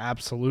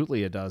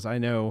 Absolutely it does. I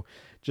know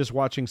just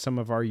watching some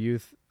of our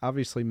youth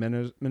obviously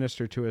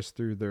minister to us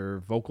through their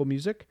vocal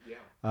music. Yeah.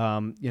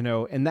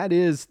 And that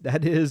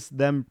is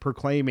them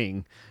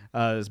proclaiming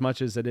as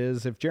much as it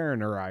is if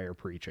Jaron or I are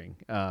preaching.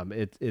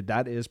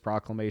 That is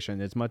proclamation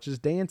as much as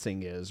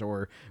dancing is,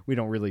 or we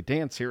don't really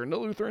dance here in the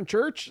Lutheran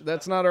Church.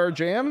 That's not our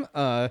jam.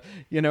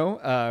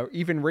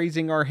 Even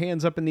raising our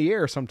hands up in the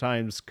air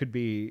sometimes could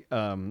be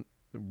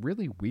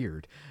really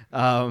weird.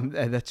 And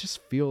that just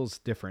feels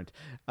different.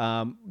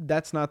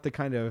 That's not the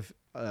kind of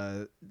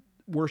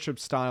worship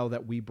style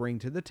that we bring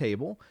to the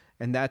table,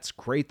 and that's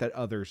great that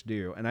others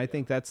do. And I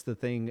think that's the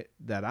thing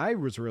that I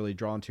was really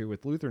drawn to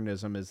with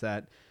Lutheranism, is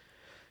that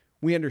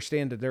we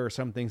understand that there are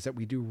some things that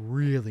we do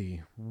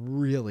really,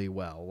 really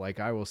well. Like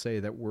I will say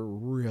that we're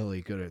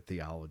really good at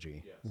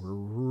theology. Yes. We're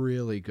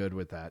really good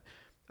with that.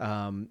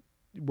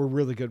 We're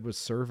really good with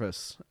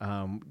service.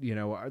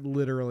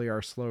 Literally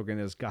our slogan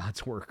is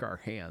God's work, our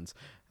hands.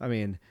 I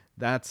mean,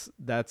 that's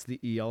the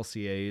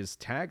ELCA's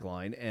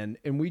tagline.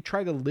 And we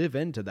try to live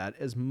into that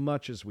as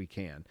much as we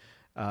can.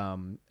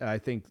 I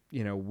think,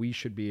 we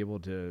should be able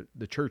to,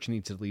 the church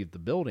needs to leave the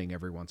building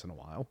every once in a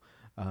while.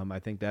 I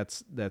think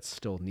that's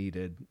still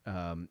needed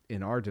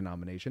in our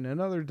denomination,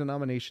 and other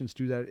denominations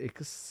do that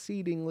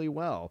exceedingly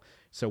well.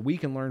 So we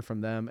can learn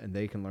from them and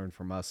they can learn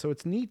from us. So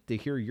it's neat to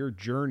hear your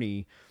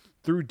journey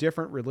through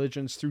different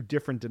religions, through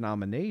different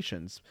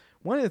denominations.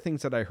 One of the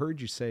things that I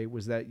heard you say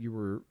was that you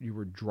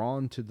were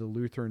drawn to the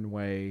Lutheran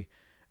way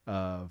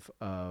of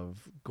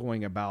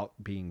going about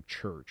being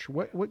church.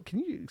 What can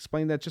you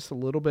explain that just a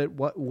little bit?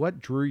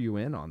 What drew you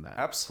in on that?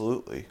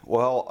 Absolutely.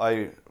 Well,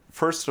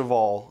 first of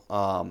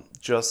all,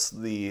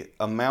 just the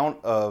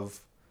amount of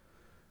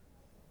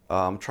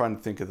I'm trying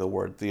to think of the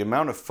word. The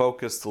amount of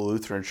focus the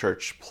Lutheran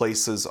Church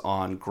places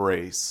on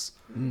grace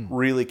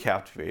really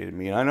captivated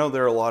me. And I know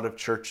there are a lot of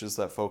churches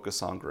that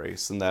focus on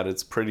grace and that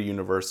it's pretty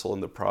universal in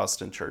the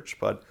Protestant church,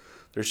 but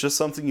there's just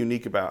something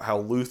unique about how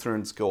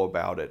Lutherans go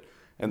about it.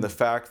 And the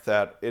fact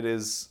that it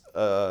is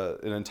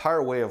an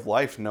entire way of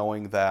life,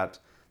 knowing that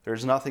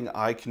there's nothing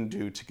I can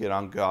do to get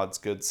on God's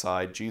good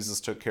side.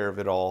 Jesus took care of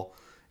it all.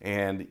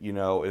 And,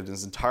 it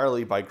is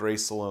entirely by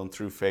grace alone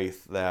through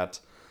faith that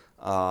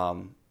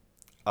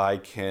I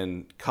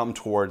can come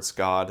towards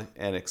God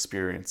and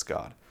experience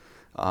God.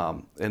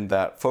 And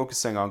that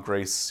focusing on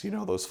grace,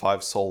 those 5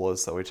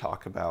 solas that we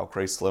talk about,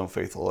 grace alone,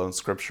 faith alone,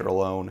 scripture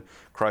alone,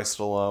 Christ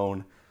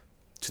alone,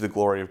 to the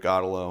glory of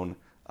God alone,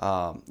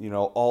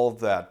 all of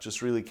that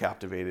just really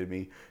captivated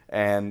me.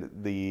 And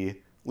the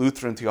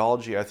Lutheran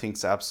theology, I think,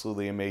 is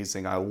absolutely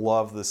amazing. I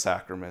love the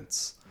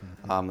sacraments.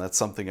 That's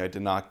something I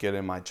did not get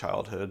in my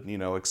childhood.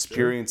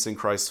 Experiencing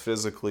Christ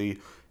physically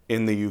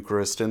in the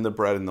Eucharist, in the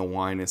bread and the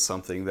wine, is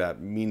something that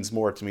means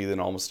more to me than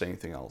almost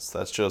anything else.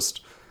 That's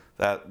just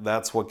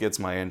that's what gets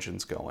my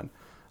engines going.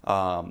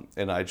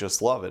 And I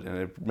just love it. And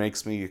it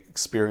makes me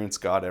experience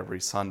God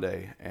every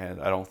Sunday. And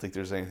I don't think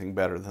there's anything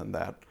better than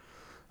that.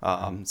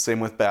 Same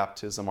with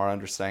baptism, our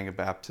understanding of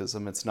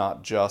baptism. It's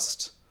not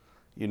just,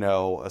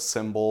 a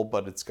symbol,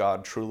 but it's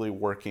God truly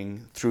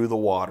working through the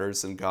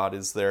waters, and God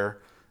is there.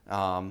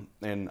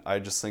 And I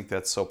just think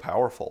that's so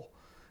powerful.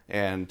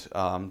 And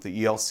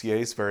the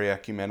ELCA is very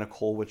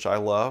ecumenical, which I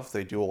love.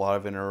 They do a lot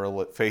of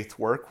interfaith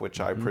work,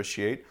 which I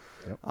appreciate.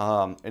 Yep.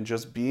 And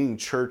just being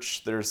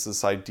church, there's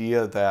this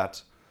idea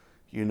that,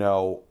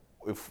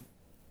 if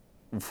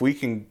we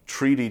can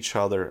treat each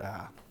other,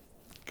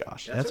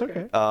 that's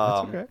okay.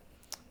 That's okay.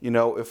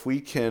 If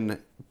we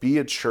can be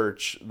a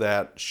church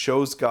that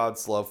shows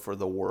God's love for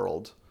the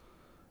world,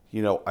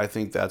 I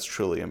think that's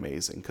truly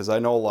amazing. Because I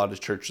know a lot of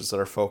churches that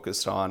are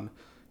focused on,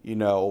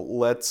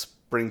 let's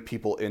bring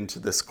people into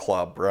this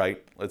club,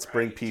 right? Let's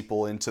bring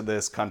people into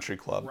this country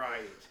club.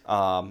 Right.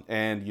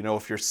 And,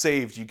 if you're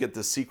saved, you get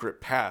the secret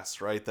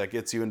pass, right? That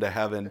gets you into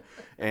heaven.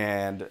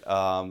 And,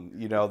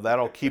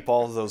 that'll keep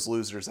all of those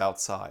losers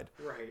outside.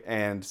 Right.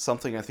 And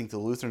something I think the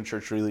Lutheran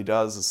Church really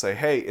does is say,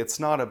 hey, it's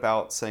not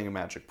about saying a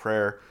magic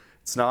prayer.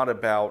 It's not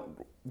about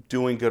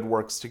doing good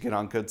works to get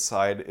on good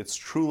side. It's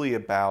truly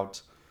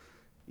about,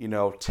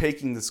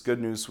 taking this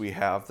good news we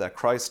have that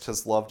Christ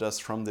has loved us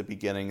from the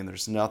beginning and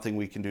there's nothing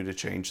we can do to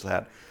change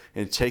that,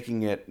 and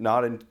taking it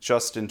not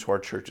just into our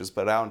churches,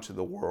 but out into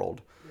the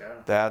world.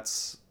 Yeah.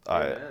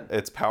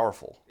 It's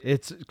powerful.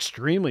 It's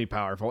extremely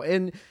powerful.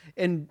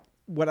 And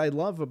what I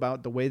love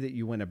about the way that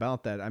you went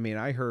about that,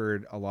 I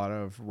heard a lot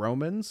of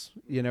Romans,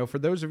 for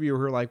those of you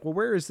who are like, well,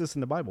 where is this in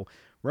the Bible?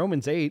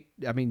 Romans 8,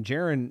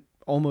 Jaron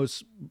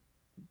almost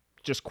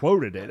just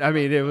quoted it.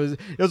 It was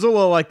a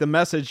little like the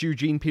Message.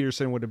 Eugene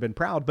Peterson would have been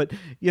proud, but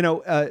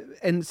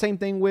and same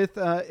thing with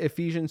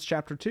Ephesians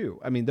chapter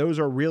 2. Those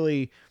are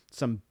really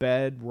some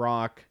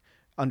bedrock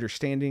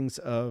understandings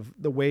of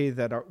the way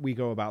that we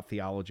go about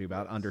theology,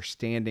 about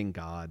understanding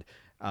God,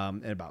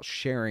 and about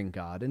sharing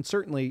God. And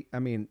certainly,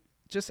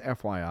 just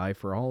FYI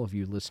for all of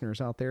you listeners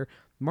out there,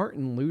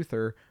 Martin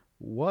Luther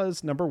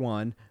was, number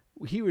one,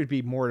 he would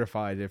be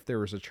mortified if there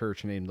was a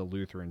church named the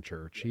Lutheran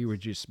Church. Yes. He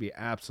would just be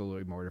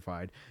absolutely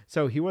mortified.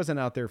 So he wasn't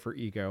out there for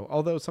ego,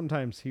 although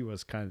sometimes he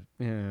was kind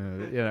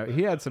of,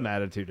 he had some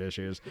attitude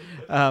issues.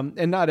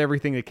 And not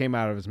everything that came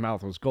out of his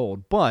mouth was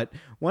gold. But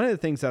one of the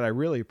things that I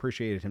really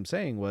appreciated him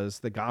saying was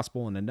the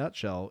gospel in a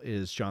nutshell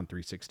is John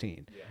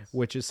 3:16, yes.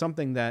 Which is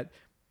something that,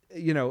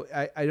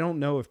 I don't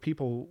know if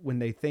people, when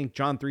they think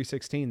John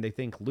 3:16, they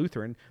think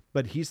Lutheran,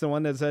 but he's the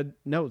one that said,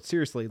 no,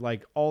 seriously,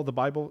 like all the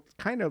Bible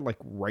kind of like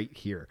right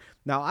here.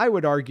 Now, I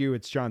would argue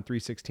it's John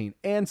 3:16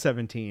 and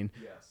 17.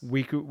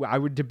 Yes. I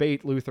would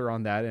debate Luther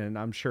on that, and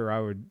I'm sure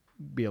I would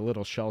be a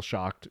little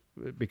shell-shocked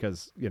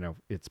because,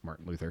 it's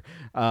Martin Luther.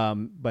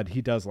 But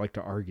he does like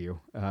to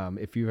argue.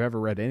 If you've ever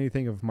read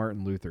anything of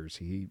Martin Luther's,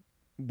 he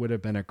would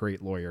have been a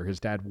great lawyer. His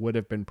dad would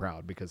have been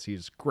proud because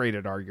he's great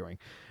at arguing.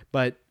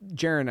 But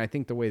Jaron, I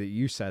think the way that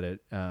you said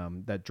it,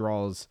 that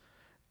draws,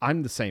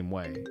 I'm the same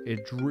way.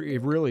 It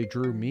really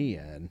drew me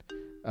in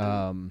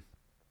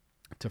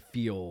to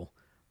feel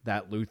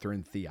that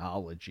Lutheran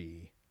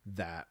theology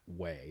that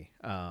way.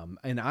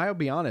 And I'll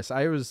be honest,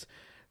 I was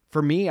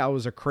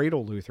a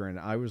cradle Lutheran.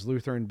 I was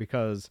Lutheran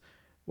because,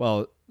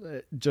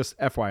 just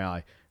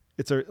FYI,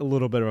 it's a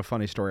little bit of a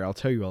funny story. I'll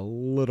tell you a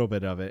little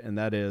bit of it, and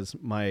that is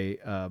my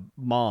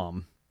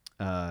mom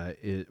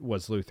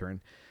was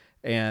Lutheran,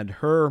 and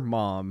her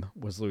mom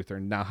was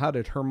Lutheran. Now, how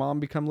did her mom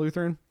become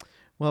Lutheran?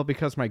 Well,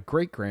 because my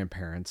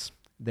great-grandparents,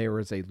 there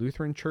was a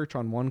Lutheran church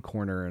on one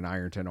corner in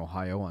Ironton,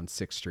 Ohio on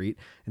 6th Street,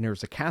 and there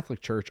was a Catholic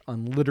church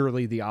on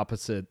literally the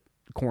opposite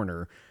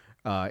corner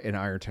in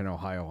Ironton,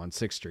 Ohio on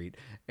 6th Street.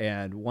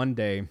 And one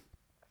day,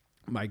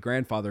 my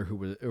grandfather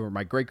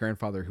my great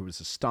grandfather who was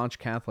a staunch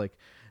Catholic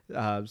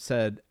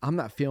said, "I'm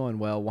not feeling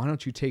well. Why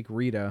don't you take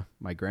Rita,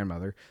 my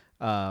grandmother,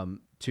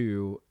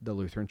 to the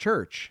Lutheran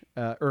church,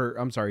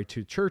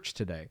 to church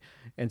today?"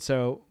 And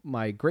so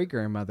my great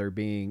grandmother,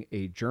 being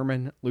a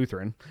German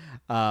Lutheran,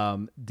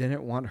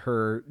 didn't want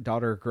her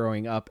daughter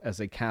growing up as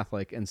a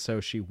Catholic. And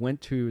so she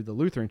went to the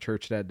Lutheran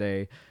church that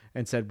day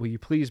and said, "Will you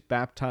please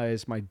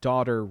baptize my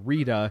daughter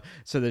Rita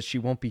so that she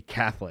won't be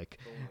Catholic?"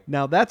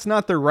 Now, that's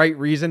not the right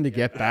reason to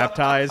get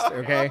baptized,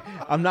 okay?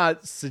 I'm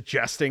not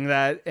suggesting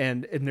that,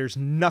 and there's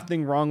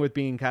nothing wrong with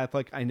being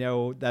Catholic. I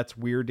know that's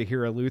weird to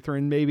hear a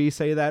Lutheran maybe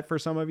say that for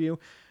some of you,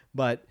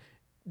 but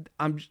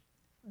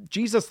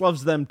Jesus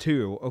loves them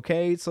too,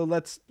 okay? So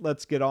let's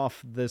get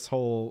off this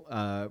whole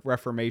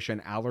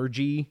Reformation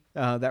allergy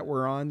that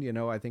we're on.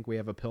 I think we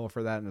have a pill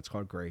for that, and it's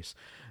called grace.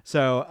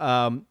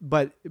 So,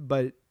 but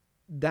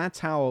that's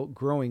how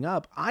growing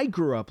up, I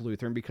grew up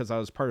Lutheran because I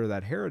was part of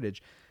that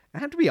heritage. I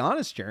have to be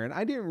honest, Jaron,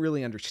 I didn't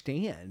really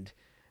understand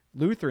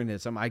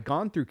Lutheranism. I'd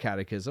gone through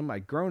catechism.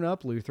 I'd grown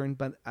up Lutheran,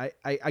 but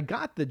I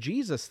got the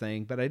Jesus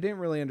thing, but I didn't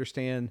really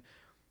understand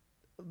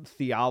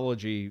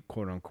theology,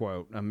 quote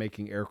unquote. I'm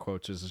making air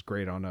quotes. This is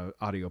great on an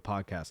audio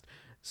podcast.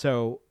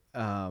 So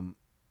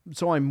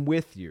I'm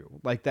with you.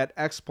 Like that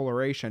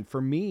exploration,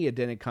 for me, it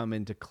didn't come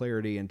into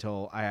clarity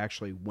until I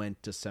actually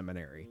went to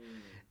seminary.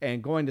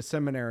 And going to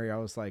seminary, I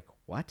was like,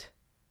 what?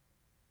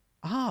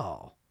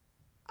 Oh,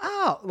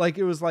 like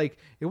it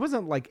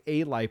wasn't like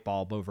a light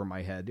bulb over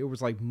my head. It was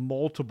like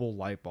multiple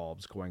light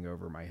bulbs going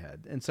over my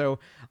head. And so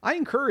I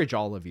encourage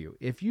all of you,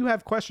 if you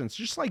have questions,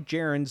 just like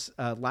Jaron's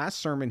last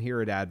sermon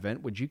here at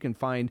Advent, which you can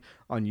find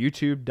on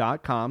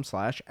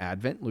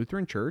youtube.com/Advent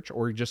Lutheran Church,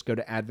 or just go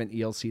to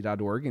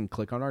adventelc.org and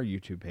click on our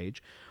YouTube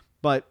page.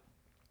 But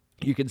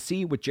you can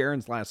see with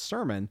Jaron's last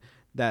sermon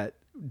that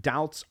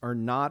doubts are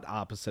not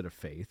opposite of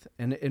faith.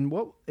 And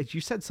what you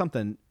said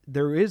something,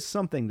 there is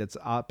something that's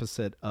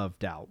opposite of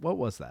doubt. What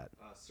was that?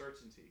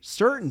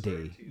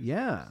 Certainty.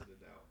 Yeah.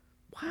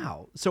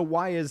 Wow. So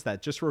why is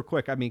that? Just real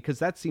quick. I mean, because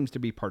that seems to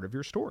be part of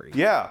your story.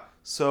 Yeah.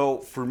 So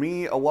for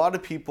me, a lot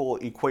of people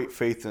equate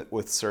faith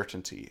with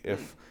certainty.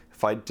 If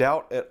I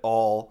doubt at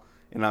all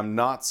and I'm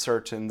not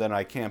certain, then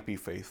I can't be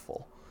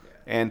faithful.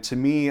 And to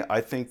me, I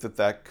think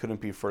that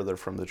couldn't be further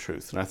from the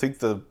truth. And I think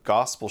the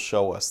Gospels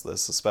show us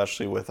this,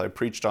 especially with I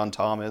preached on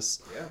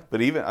Thomas. Yeah.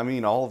 But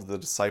even, all of the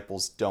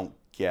disciples don't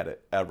get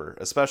it ever,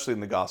 especially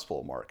in the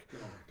Gospel of Mark.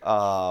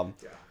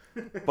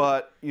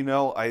 But,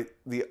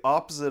 the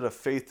opposite of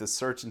faith is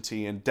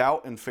certainty, and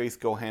doubt and faith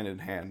go hand in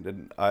hand.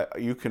 And I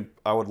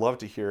would love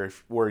to hear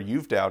where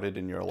you've doubted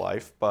in your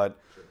life. But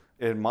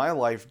in my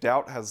life,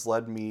 doubt has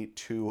led me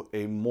to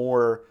a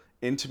more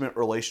intimate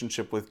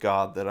relationship with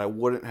God that I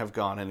wouldn't have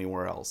gone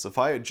anywhere else. If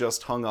I had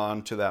just hung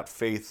on to that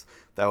faith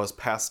that was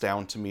passed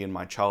down to me in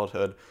my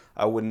childhood,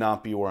 I would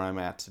not be where I'm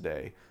at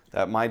today.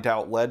 That my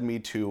doubt led me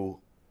to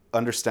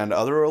understand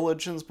other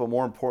religions, but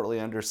more importantly,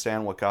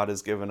 understand what God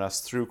has given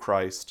us through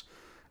Christ.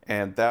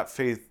 And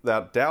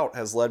that doubt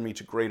has led me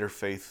to greater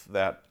faith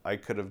that I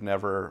could have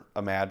never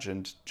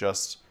imagined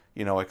just,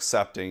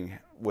 accepting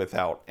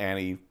without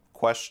any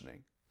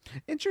questioning.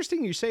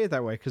 Interesting you say it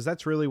that way, because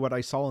that's really what I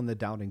saw in the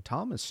Doubting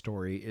Thomas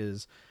story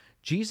is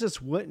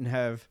Jesus wouldn't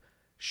have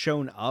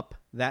shown up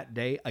that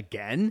day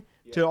again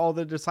to all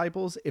the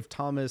disciples if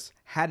Thomas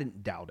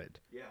hadn't doubted.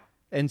 Yeah.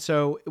 And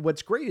so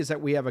what's great is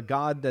that we have a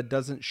God that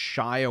doesn't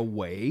shy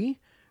away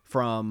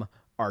from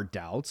our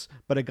doubts,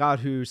 but a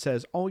God who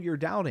says, "Oh, you're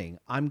doubting.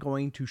 I'm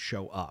going to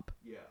show up.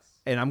 Yes.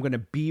 And I'm going to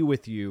be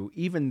with you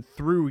even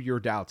through your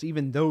doubts,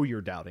 even though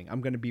you're doubting.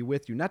 I'm going to be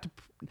with you." Not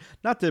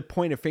to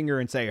point a finger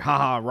and say,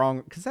 "Ha,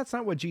 wrong," because that's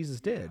not what Jesus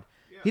did.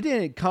 Yeah. He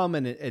didn't come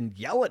and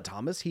yell at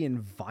Thomas. He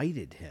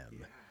invited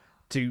him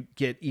to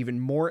get even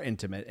more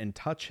intimate and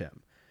touch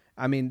him.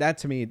 I mean, that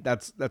to me,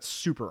 that's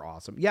super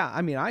awesome. Yeah,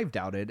 I mean, I've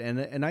doubted,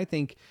 and I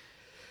think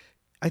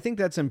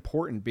that's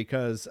important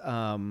because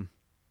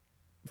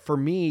for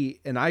me,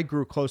 and I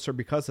grew closer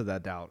because of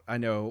that doubt. I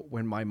know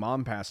when my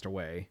mom passed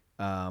away,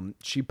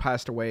 she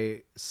passed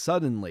away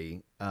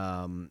suddenly.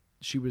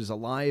 She was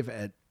alive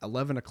at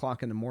 11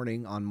 o'clock in the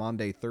morning on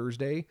Maundy,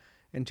 Thursday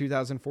in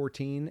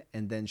 2014.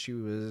 And then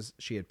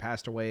she had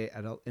passed away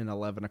in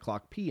 11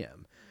 o'clock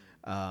PM,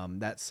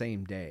 that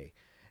same day.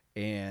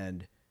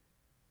 And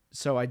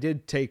so I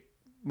did take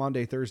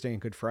Maundy, Thursday,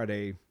 and Good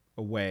Friday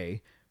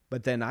away,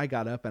 but then I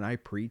got up and I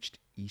preached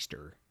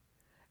Easter.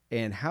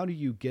 And how do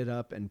you get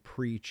up and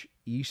preach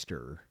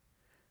Easter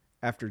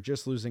after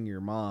just losing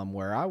your mom,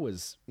 where I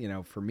was,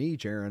 for me,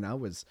 Jaron, I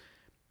was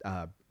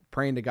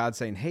praying to God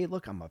saying, "Hey,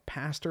 look, I'm a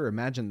pastor.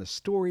 Imagine the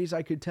stories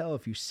I could tell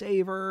if you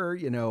save her,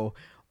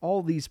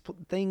 all these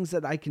things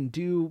that I can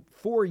do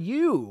for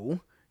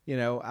you."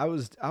 I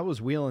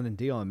was wheeling and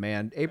dealing,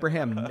 man.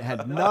 Abraham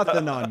had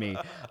nothing on me.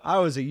 I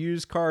was a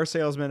used car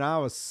salesman. I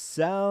was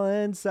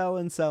selling.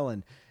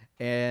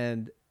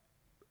 And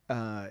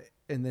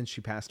then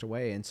she passed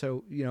away. And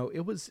so,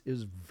 it was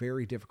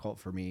very difficult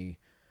for me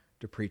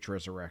to preach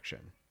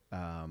resurrection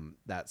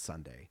that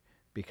Sunday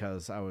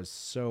because I was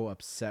so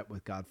upset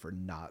with God for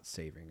not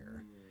saving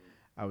her.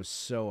 I was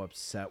so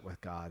upset with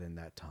God in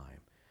that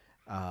time.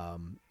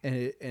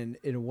 And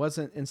it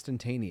wasn't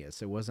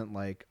instantaneous. It wasn't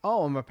like,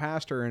 oh, I'm a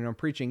pastor and I'm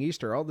preaching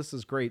Easter. Oh, this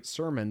is great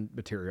sermon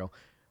material.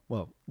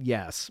 Well,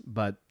 yes,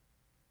 but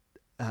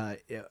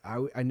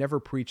I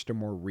never preached a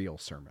more real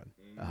sermon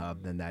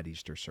than that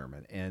Easter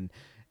sermon.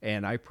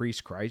 And I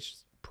preach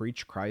Christ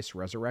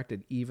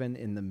resurrected even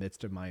in the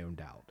midst of my own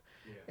doubt.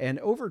 Yeah. And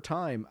over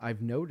time,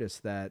 I've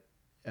noticed that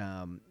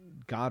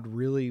God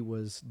really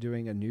was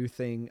doing a new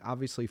thing,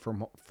 obviously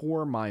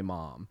for my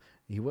mom.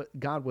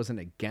 God wasn't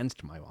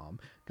against my mom.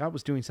 God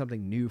was doing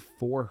something new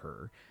for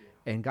her.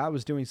 Yeah. And God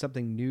was doing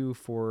something new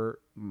for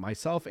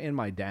myself and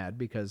my dad,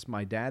 because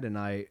my dad and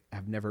I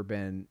have never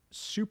been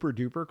super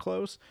duper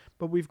close,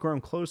 but we've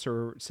grown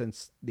closer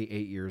since the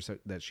 8 years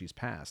that she's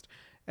passed.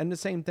 And the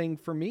same thing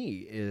for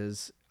me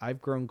is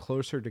I've grown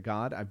closer to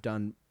God.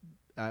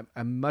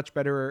 I'm much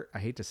better. I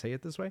hate to say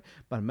it this way,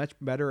 but I'm much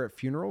better at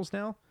funerals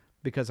now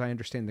because I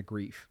understand the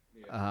grief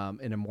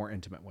in a more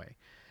intimate way.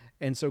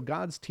 And so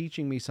God's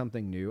teaching me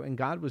something new, and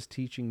God was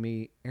teaching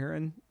me,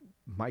 Aaron,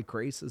 my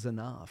grace is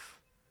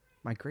enough.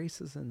 My grace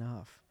is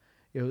enough.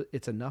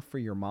 It's enough for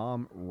your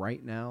mom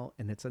right now,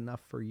 and it's enough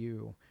for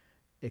you.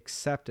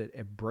 Accept it,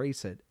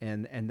 embrace it.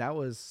 And that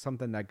was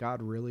something that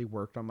God really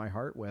worked on my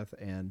heart with.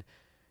 And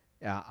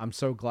I'm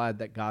so glad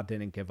that God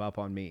didn't give up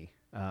on me,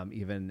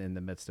 even in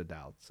the midst of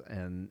doubts.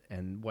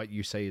 And what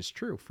you say is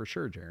true for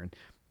sure, Jaron.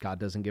 God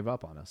doesn't give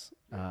up on us.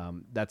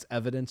 That's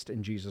evidenced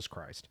in Jesus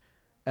Christ,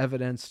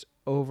 evidenced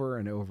over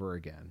and over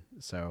again.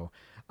 So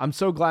I'm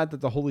so glad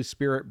that the Holy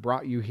Spirit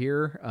brought you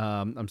here.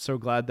 I'm so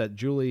glad that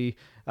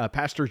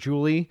Pastor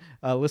Julie,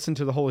 listened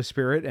to the Holy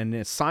Spirit and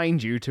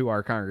assigned you to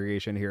our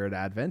congregation here at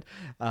Advent,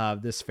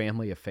 this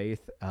family of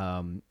faith.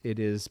 It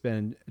has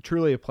been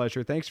truly a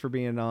pleasure. Thanks for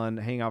being on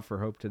Hang Out for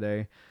Hope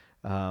today.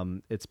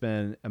 It's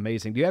been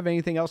amazing. Do you have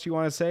anything else you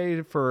want to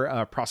say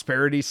for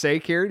prosperity's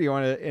sake here? Do you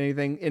want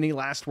any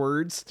last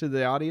words to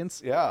the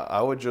audience? Yeah,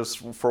 I would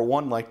just, for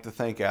one, like to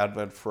thank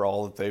Advent for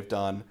all that they've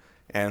done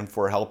and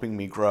for helping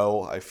me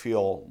grow. I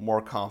feel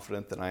more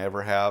confident than I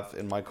ever have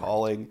in my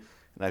calling,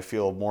 and I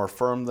feel more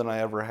firm than I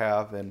ever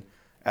have. And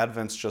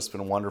Advent's just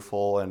been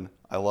wonderful, and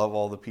I love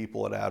all the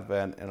people at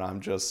Advent, and I'm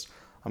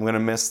going to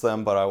miss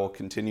them, but I will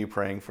continue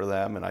praying for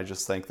them, and I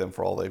just thank them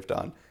for all they've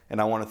done.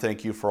 And I want to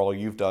thank you for all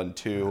you've done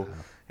too,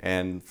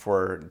 and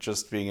for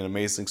just being an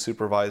amazing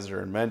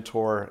supervisor and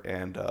mentor,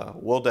 and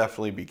we'll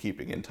definitely be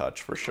keeping in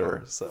touch for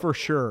sure. So. For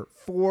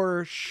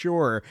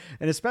sure.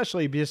 And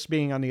especially just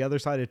being on the other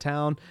side of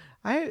town,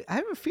 I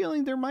have a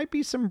feeling there might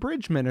be some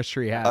bridge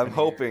ministry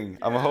happening.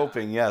 I'm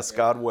hoping, yes,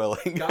 God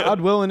willing.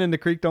 God willing, and the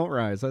creek don't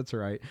rise. That's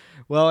right.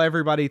 Well,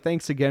 everybody,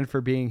 thanks again for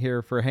being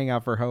here for Hang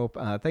Out for Hope.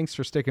 Thanks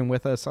for sticking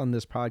with us on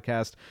this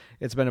podcast.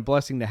 It's been a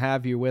blessing to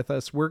have you with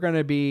us. We're going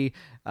to be,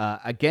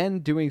 again,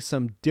 doing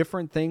some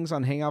different things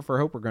on Hang Out for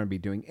Hope. We're going to be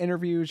doing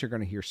interviews. You're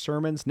going to hear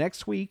sermons.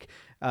 Next week,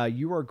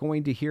 you are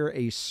going to hear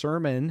a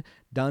sermon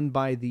done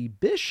by the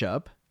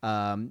bishop,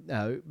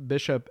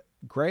 Bishop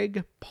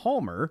Greg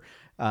Palmer,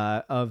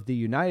 of the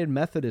United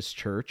Methodist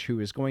Church,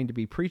 who is going to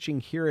be preaching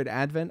here at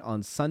Advent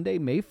on Sunday,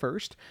 May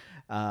 1st.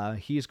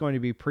 He is going to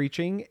be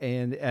preaching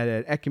at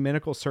an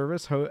ecumenical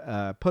service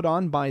put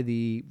on by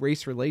the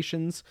Race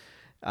Relations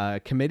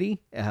Committee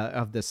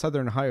of the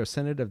Southern Ohio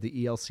Synod of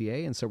the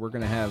ELCA. And so we're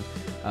going to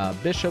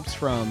have bishops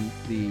from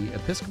the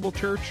Episcopal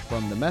Church,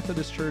 from the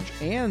Methodist Church,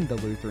 and the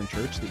Lutheran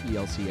Church, the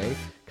ELCA,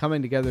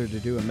 coming together to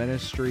do a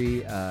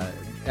ministry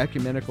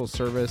ecumenical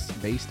service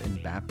based in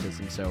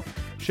baptism. So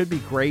should be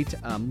great.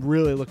 I'm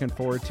really looking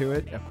forward to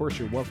it. Of course,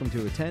 you're welcome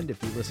to attend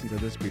if you listen to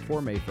this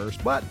before May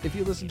 1st. But if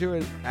you listen to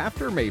it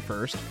after May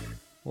 1st,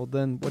 well,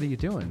 then what are you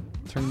doing?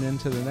 Turn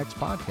into the next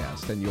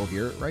podcast and you'll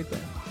hear it right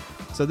then.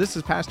 So this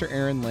is Pastor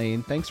Aaron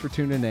Lane. Thanks for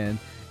tuning in.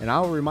 And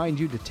I'll remind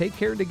you to take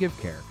care to give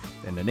care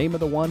in the name of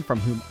the one from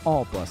whom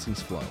all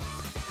blessings flow.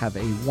 Have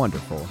a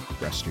wonderful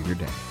rest of your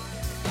day.